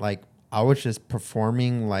 and like I was just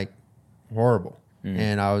performing like horrible.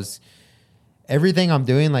 And everything I'm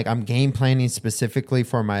doing, like I'm game planning specifically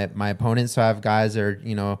for my opponent. So I have guys that are,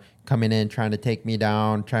 you know, coming in trying to take me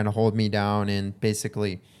down, trying to hold me down, and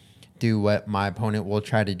basically do what my opponent will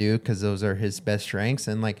try to do because those are his best strengths.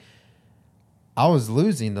 And like I was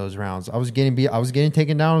losing those rounds. I was getting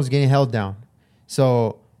taken down. I was getting held down.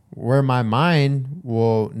 So where my mind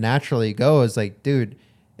will naturally go is like, dude,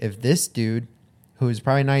 if this dude, who's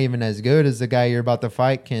probably not even as good as the guy you're about to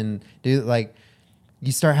fight, can do, like,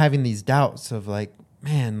 you start having these doubts of like,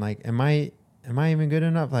 man, like, am I even good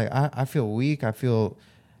enough? Like, I feel weak. I feel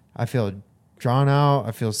drawn out.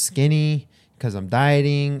 I feel skinny because I'm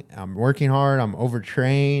dieting. I'm working hard. I'm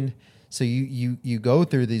overtrained. So you go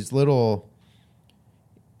through these little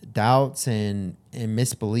doubts and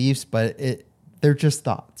misbeliefs, but they're just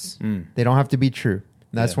thoughts. They don't have to be true.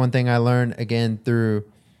 That's one thing I learned again through,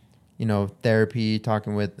 therapy,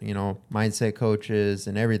 talking with, mindset coaches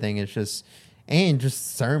and everything. It's just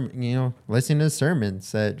sermon, listening to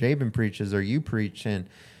sermons that Jabin preaches or you preach. And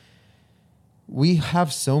we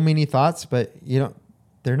have so many thoughts, but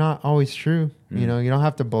they're not always true. You don't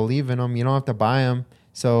have to believe in them. You don't have to buy them.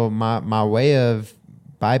 So my way of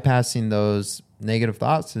bypassing those negative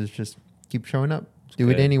thoughts is just keep showing up, do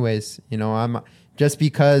it anyways. I'm just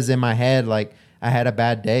because in my head, like I had a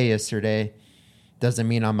bad day yesterday, doesn't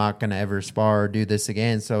mean I'm not going to ever spar or do this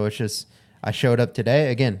again. So it's just, I showed up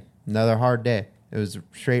today again, another hard day. It was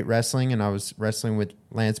straight wrestling, and I was wrestling with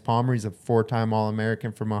Lance Palmer. He's a 4-time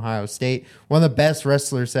All-American from Ohio State, one of the best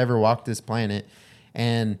wrestlers to ever walk this planet.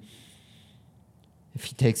 And if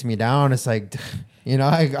he takes me down, it's like,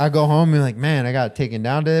 I go home and like, man, I got taken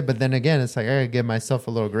down today. But then again, it's like, I got to give myself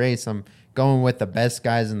a little grace. I'm going with the best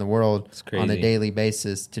guys in the world on a daily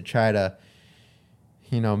basis to try to,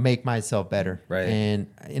 make myself better. Right.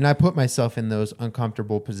 And I put myself in those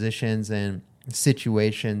uncomfortable positions and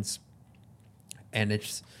situations, and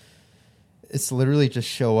it's literally just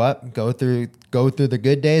show up, go through the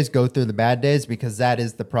good days, go through the bad days, because that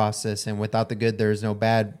is the process. And without the good, there is no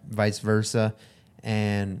bad, vice versa.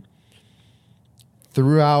 And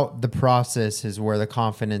throughout the process is where the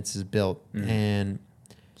confidence is built. And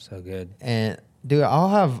so good. And dude,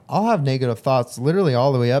 I'll have negative thoughts literally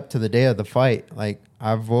all the way up to the day of the fight. Like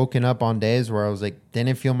I've woken up on days where I was like,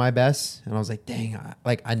 didn't feel my best, and I was like, dang,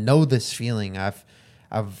 I know this feeling.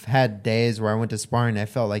 I've had days where I went to sparring and I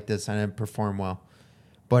felt like this and I didn't perform well.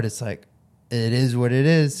 But it's like, it is what it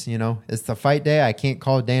is, It's the fight day. I can't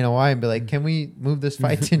call Dana White and be like, can we move this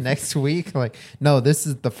fight to next week? Like, no, this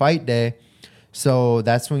is the fight day. So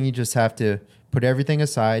that's when you just have to put everything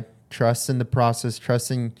aside, trust in the process,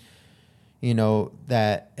 trusting,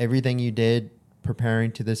 that everything you did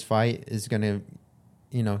preparing to this fight is going to,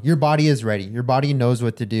 your body is ready. Your body knows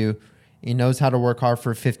what to do. He knows how to work hard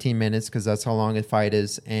for 15 minutes because that's how long a fight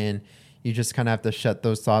is. And you just kind of have to shut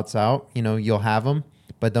those thoughts out. You'll have them,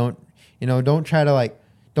 but don't try to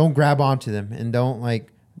don't grab onto them, and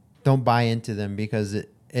don't buy into them, because it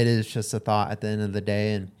is just a thought at the end of the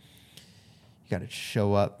day, and you got to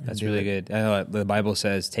show up. That's really good. I know the Bible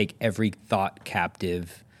says, take every thought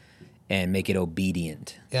captive and make it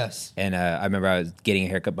obedient. Yes. And I remember I was getting a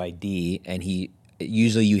haircut by D, and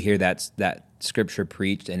usually you hear that scripture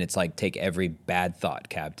preached, and it's like, take every bad thought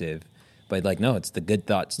captive. But like, no, it's the good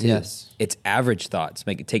thoughts too. Yes. It's average thoughts.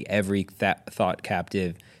 Take every thought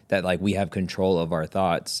captive, that like we have control of our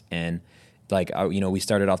thoughts. And like, we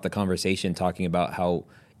started off the conversation talking about how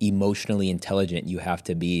emotionally intelligent you have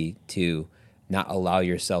to be to not allow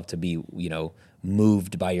yourself to be,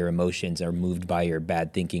 moved by your emotions or moved by your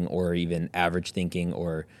bad thinking or even average thinking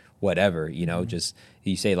or whatever, just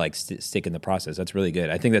you say like stick in the process. That's really good.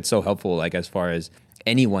 I think that's so helpful, like as far as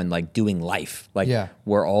anyone like doing life, like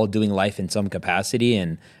we're all doing life in some capacity.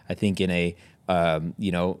 And I think in a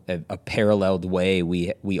paralleled way,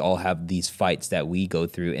 we all have these fights that we go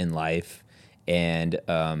through in life, and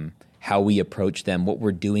how we approach them, what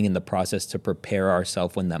we're doing in the process to prepare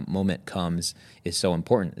ourselves when that moment comes is so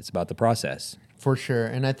important. It's about the process. For sure.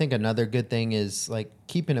 And I think another good thing is like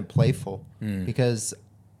keeping it playful, because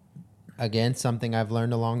again, something I've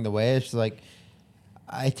learned along the way is like,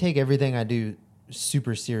 I take everything I do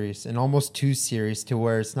super serious, and almost too serious to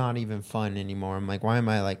where it's not even fun anymore. I'm like, why am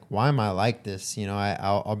I like this?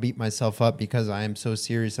 I'll beat myself up because I am so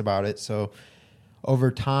serious about it. So over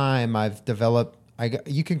time I've developed,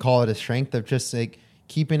 you can call it a strength of just like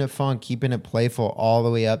keeping it fun, keeping it playful all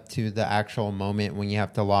the way up to the actual moment when you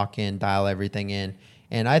have to lock in, dial everything in.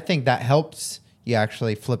 And I think that helps you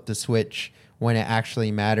actually flip the switch when it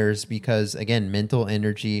actually matters, because again, mental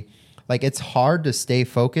energy, like it's hard to stay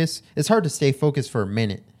focused. It's hard to stay focused for a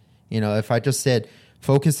minute. If I just said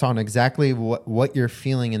focus on exactly what you're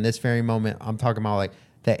feeling in this very moment, I'm talking about like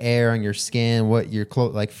the air on your skin, what you're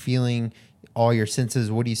like feeling, all your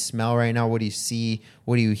senses. What do you smell right now? What do you see?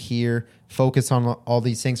 What do you hear? Focus on all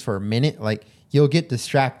these things for a minute. Like you'll get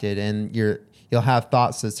distracted, and you'll have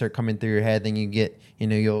thoughts that start coming through your head. Then you get,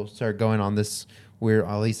 you'll start going on this weird,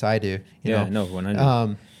 at least I do. No,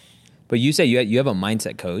 100. But you say you have a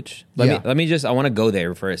mindset coach. Let me I want to go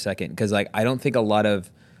there for a second, because like I don't think a lot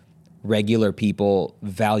of regular people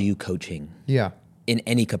value coaching. Yeah. In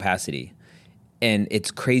any capacity. And it's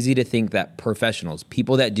crazy to think that professionals,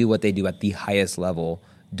 people that do what they do at the highest level,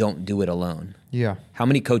 don't do it alone. Yeah. How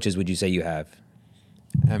many coaches would you say you have?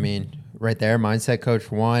 I mean, right there, mindset coach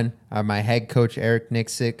 1. I have my head coach, Eric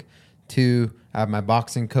Nixick. 2, I have my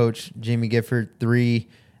boxing coach, Jimmy Gifford. 3,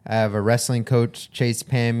 I have a wrestling coach, Chase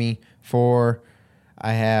Pammy. 4,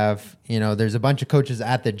 I have, there's a bunch of coaches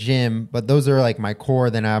at the gym, but those are like my core.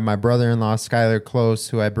 Then I have my brother-in-law, Skylar Close,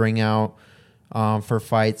 who I bring out for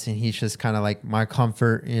fights, and he's just kind of like my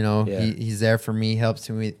comfort. He's there for me, helps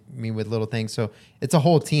me with little things. So it's a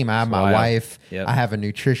whole team. I have my wife. Yep. I have a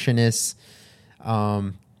nutritionist.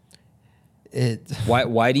 Why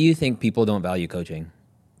do you think people don't value coaching?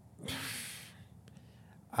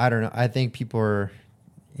 I don't know. I think people are,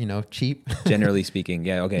 cheap. Generally speaking.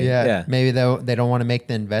 Yeah. Okay. Yeah. Maybe they don't want to make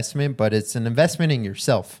the investment, but it's an investment in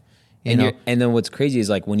yourself. And then what's crazy is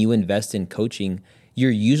like when you invest in coaching, you're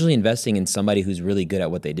usually investing in somebody who's really good at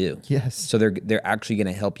what they do. Yes. So they're actually going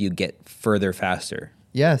to help you get further faster.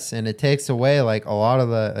 Yes, and it takes away like a lot of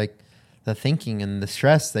the thinking and the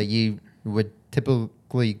stress that you would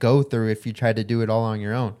typically go through if you try to do it all on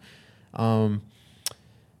your own.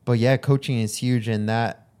 But yeah, coaching is huge, and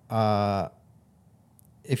that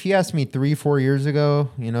if you asked me 3-4 years ago,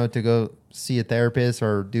 to go see a therapist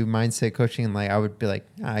or do mindset coaching, like I would be like,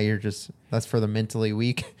 that's for the mentally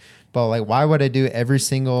weak. But like, why would I do every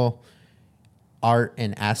single art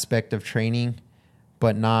and aspect of training,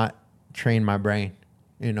 but not train my brain?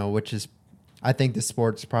 Which is, I think the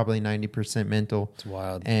sport's probably 90% mental. It's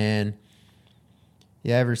wild. And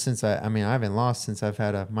yeah, ever since I haven't lost since I've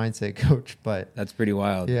had a mindset coach, but that's pretty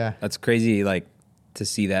wild. Yeah. That's crazy. Like to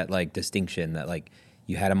see that like distinction that like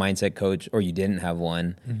you had a mindset coach or you didn't have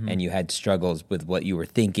one, and you had struggles with what you were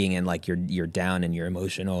thinking, and like you're down and you're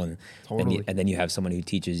emotional, and Totally. and then you have someone who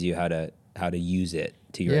teaches you how to use it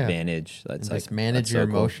to your advantage. That's and like just manage that's your so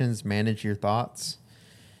cool. emotions, manage your thoughts.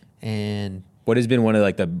 And What has been one of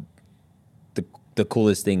like the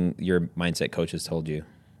coolest thing your mindset coach has told you?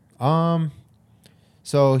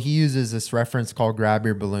 So he uses this reference called grab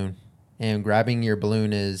your balloon, and grabbing your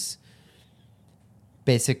balloon is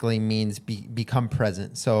basically means become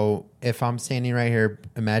present. So if I'm standing right here,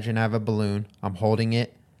 imagine I have a balloon, I'm holding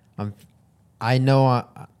it. I know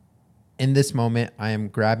in this moment I am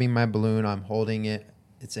grabbing my balloon, I'm holding it,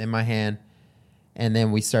 it's in my hand, and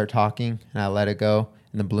then we start talking and I let it go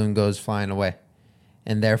and the balloon goes flying away.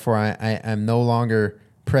 And therefore I'm no longer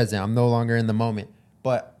present. I'm no longer in the moment.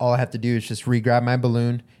 But all I have to do is just re-grab my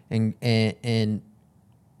balloon and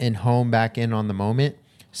home back in on the moment.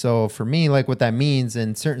 So for me, like what that means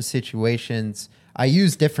in certain situations, I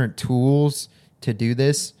use different tools to do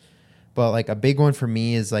this. But like a big one for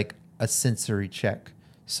me is like a sensory check.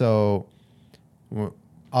 So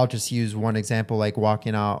I'll just use one example, like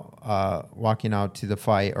walking out to the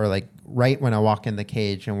fight, or like right when I walk in the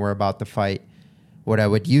cage and we're about to fight. What I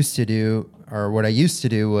used to do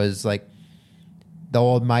was like the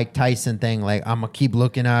old Mike Tyson thing, like I'm gonna keep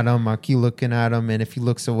looking at him, and if he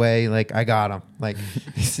looks away, like I got him. Like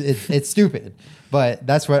it's stupid, but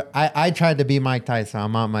that's what I tried to be Mike Tyson.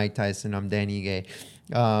 I'm not Mike Tyson. I'm Danny Gay.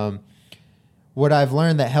 What I've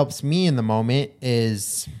learned that helps me in the moment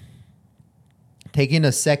is taking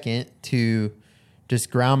a second to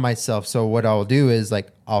just ground myself. So what I'll do is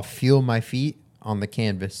like I'll feel my feet on the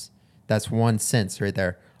canvas. That's one sense right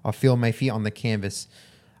there. I'll feel my feet on the canvas.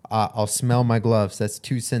 I'll smell my gloves. That's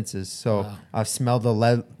 2 senses. So wow. I smell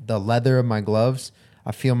the leather of my gloves.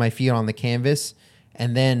 I feel my feet on the canvas.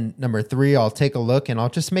 And then number 3, I'll take a look and I'll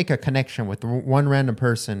just make a connection with one random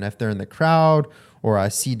person. If they're in the crowd or I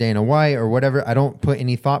see Dana White or whatever, I don't put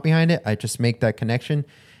any thought behind it. I just make that connection.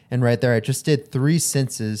 And right there, I just did 3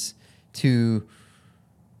 senses to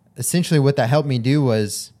essentially what that helped me do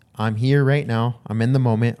was I'm here right now. I'm in the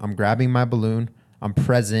moment. I'm grabbing my balloon. I'm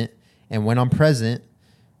present. And when I'm present,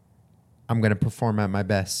 I'm going to perform at my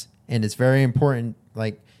best. And it's very important.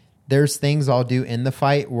 Like there's things I'll do in the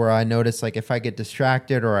fight where I notice like if I get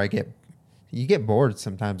distracted or you get bored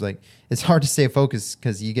sometimes. Like it's hard to stay focused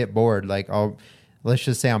because you get bored. Like let's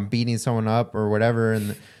just say I'm beating someone up or whatever,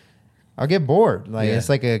 and I'll get bored. Like it's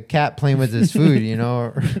like a cat playing with his food,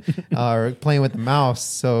 or playing with the mouse.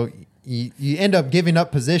 So you end up giving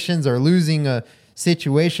up positions or losing a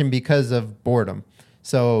situation because of boredom.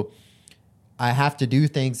 So I have to do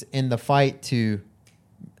things in the fight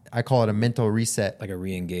I call it a mental reset. Like a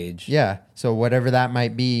re-engage. Yeah. So whatever that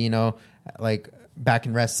might be, like back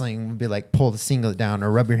in wrestling would be like pull the singlet down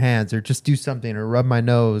or rub your hands or just do something or rub my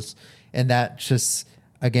nose. And that's just,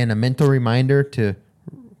 again, a mental reminder to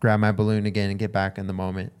grab my balloon again and get back in the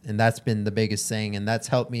moment. And that's been the biggest thing. And that's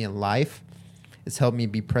helped me in life. It's helped me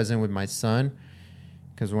be present with my son.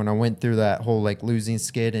 because when I went through that whole like losing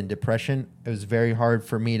skid and depression, it was very hard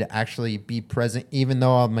for me to actually be present. Even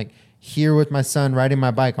though I'm like here with my son riding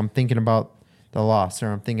my bike, I'm thinking about the loss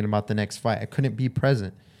or I'm thinking about the next fight. I couldn't be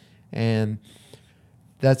present. And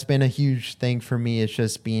that's been a huge thing for me. It's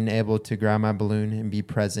just being able to grab my balloon and be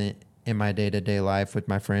present in my day-to-day life with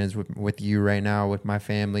my friends, with you right now, with my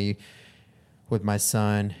family, with my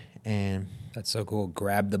son. And that's so cool.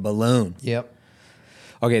 Grab the balloon. Yep.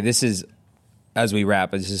 Okay, this is, as we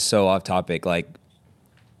wrap, this is so off topic. Like,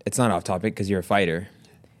 it's not off topic because you're a fighter,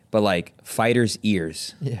 but like fighters'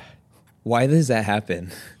 ears. Yeah. Why does that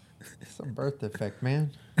happen? It's a birth effect,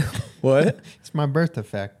 man. What? It's my birth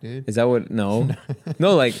effect, dude. Is that what? No,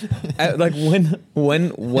 no. Like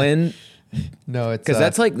when? No, it's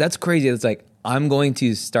because that's crazy. It's like I'm going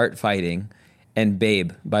to start fighting, and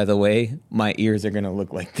babe, by the way, my ears are gonna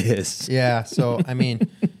look like this. Yeah. So I mean,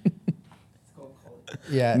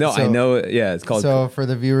 yeah. No, so, I know. Yeah, it's called. So for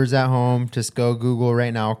the viewers at home, just go Google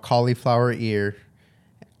right now, cauliflower ear,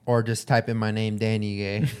 or just type in my name, Danny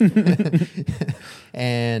Gay,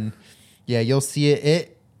 and yeah, you'll see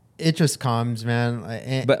it. It just comes,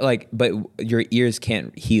 man. But your ears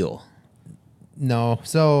can't heal. No.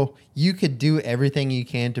 So you could do everything you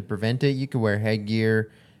can to prevent it. You could wear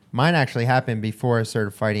headgear. Mine actually happened before I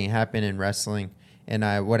started fighting. It happened in wrestling.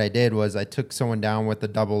 And what I did was I took someone down with a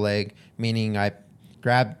double leg, meaning I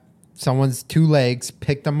grabbed someone's two legs,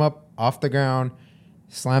 picked them up off the ground,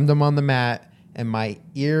 slammed them on the mat, and my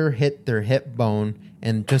ear hit their hip bone.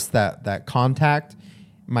 And just that contact,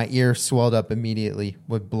 my ear swelled up immediately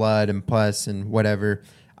with blood and pus and whatever.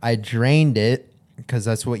 I drained it because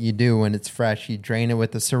that's what you do when it's fresh. You drain it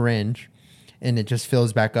with a syringe and it just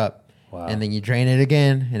fills back up. Wow. And then you drain it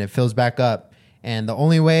again and it fills back up. And the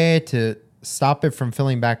only way to stop it from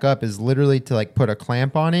filling back up is literally to like put a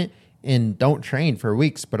clamp on it and don't train for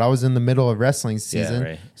weeks. But I was in the middle of wrestling season.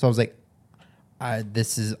 Right. So I was like, I'm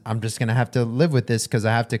just going to have to live with this because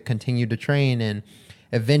I have to continue to train. And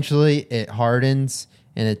eventually it hardens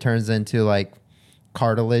and it turns into like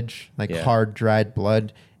cartilage, like hard dried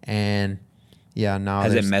blood. And yeah, now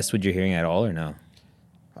has it messed with your hearing at all or no?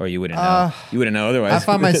 Or you wouldn't know? You wouldn't know otherwise. I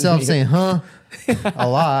find myself saying, huh, a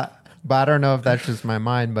lot, but I don't know if that's just my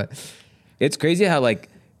mind, but it's crazy how like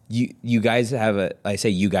you guys have I say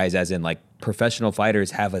you guys as in like professional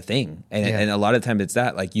fighters have a thing. And a lot of times it's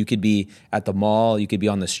that like you could be at the mall, you could be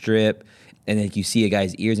on the strip and like you see a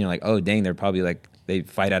guy's ears and you're like, oh dang, they're probably like, they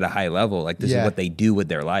fight at a high level. Like this is what they do with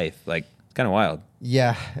their life. Like it's kind of wild.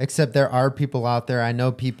 Yeah. Except there are people out there. I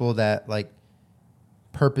know people that like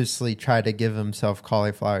purposely try to give themselves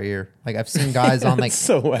cauliflower ear. Like I've seen guys on like,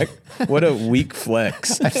 so like, what a weak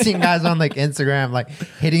flex. I've seen guys on like Instagram, like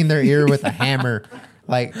hitting their ear with a hammer.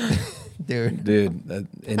 Like,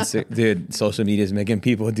 dude, social media is making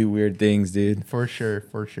people do weird things, dude. For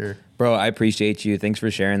sure. Bro, I appreciate you. Thanks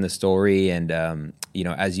for sharing the story. And,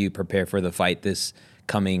 as you prepare for the fight this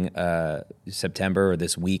coming September or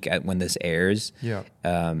this week when this airs,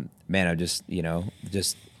 man, I just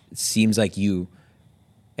it seems like you,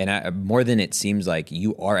 and more than it seems like,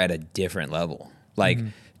 you are at a different level. Like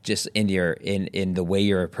just in the way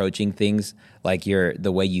you're approaching things, like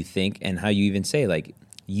the way you think and how you even say, like,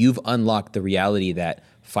 you've unlocked the reality that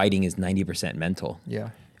fighting is 90% mental.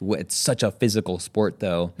 Yeah. It's such a physical sport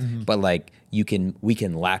though, but like we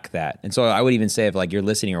can lack that. And so I would even say if like you're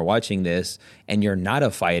listening or watching this and you're not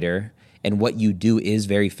a fighter and what you do is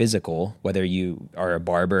very physical, whether you are a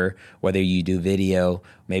barber, whether you do video,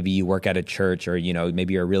 maybe you work at a church or,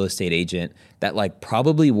 maybe you're a real estate agent, that like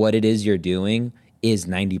probably what it is you're doing is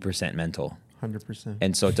 90% mental. 100%.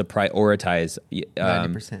 And so to prioritize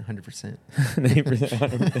 90%, 100%.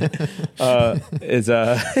 90%, is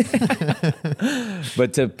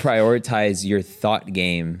but to prioritize your thought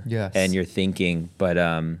game and your thinking. But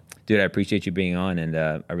dude, I appreciate you being on, and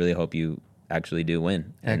I really hope you actually do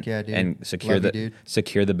win. Heck yeah, dude. And secure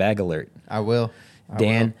the bag alert. I will.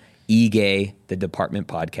 Dan Ige, the Department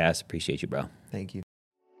Podcast. Appreciate you, bro. Thank you.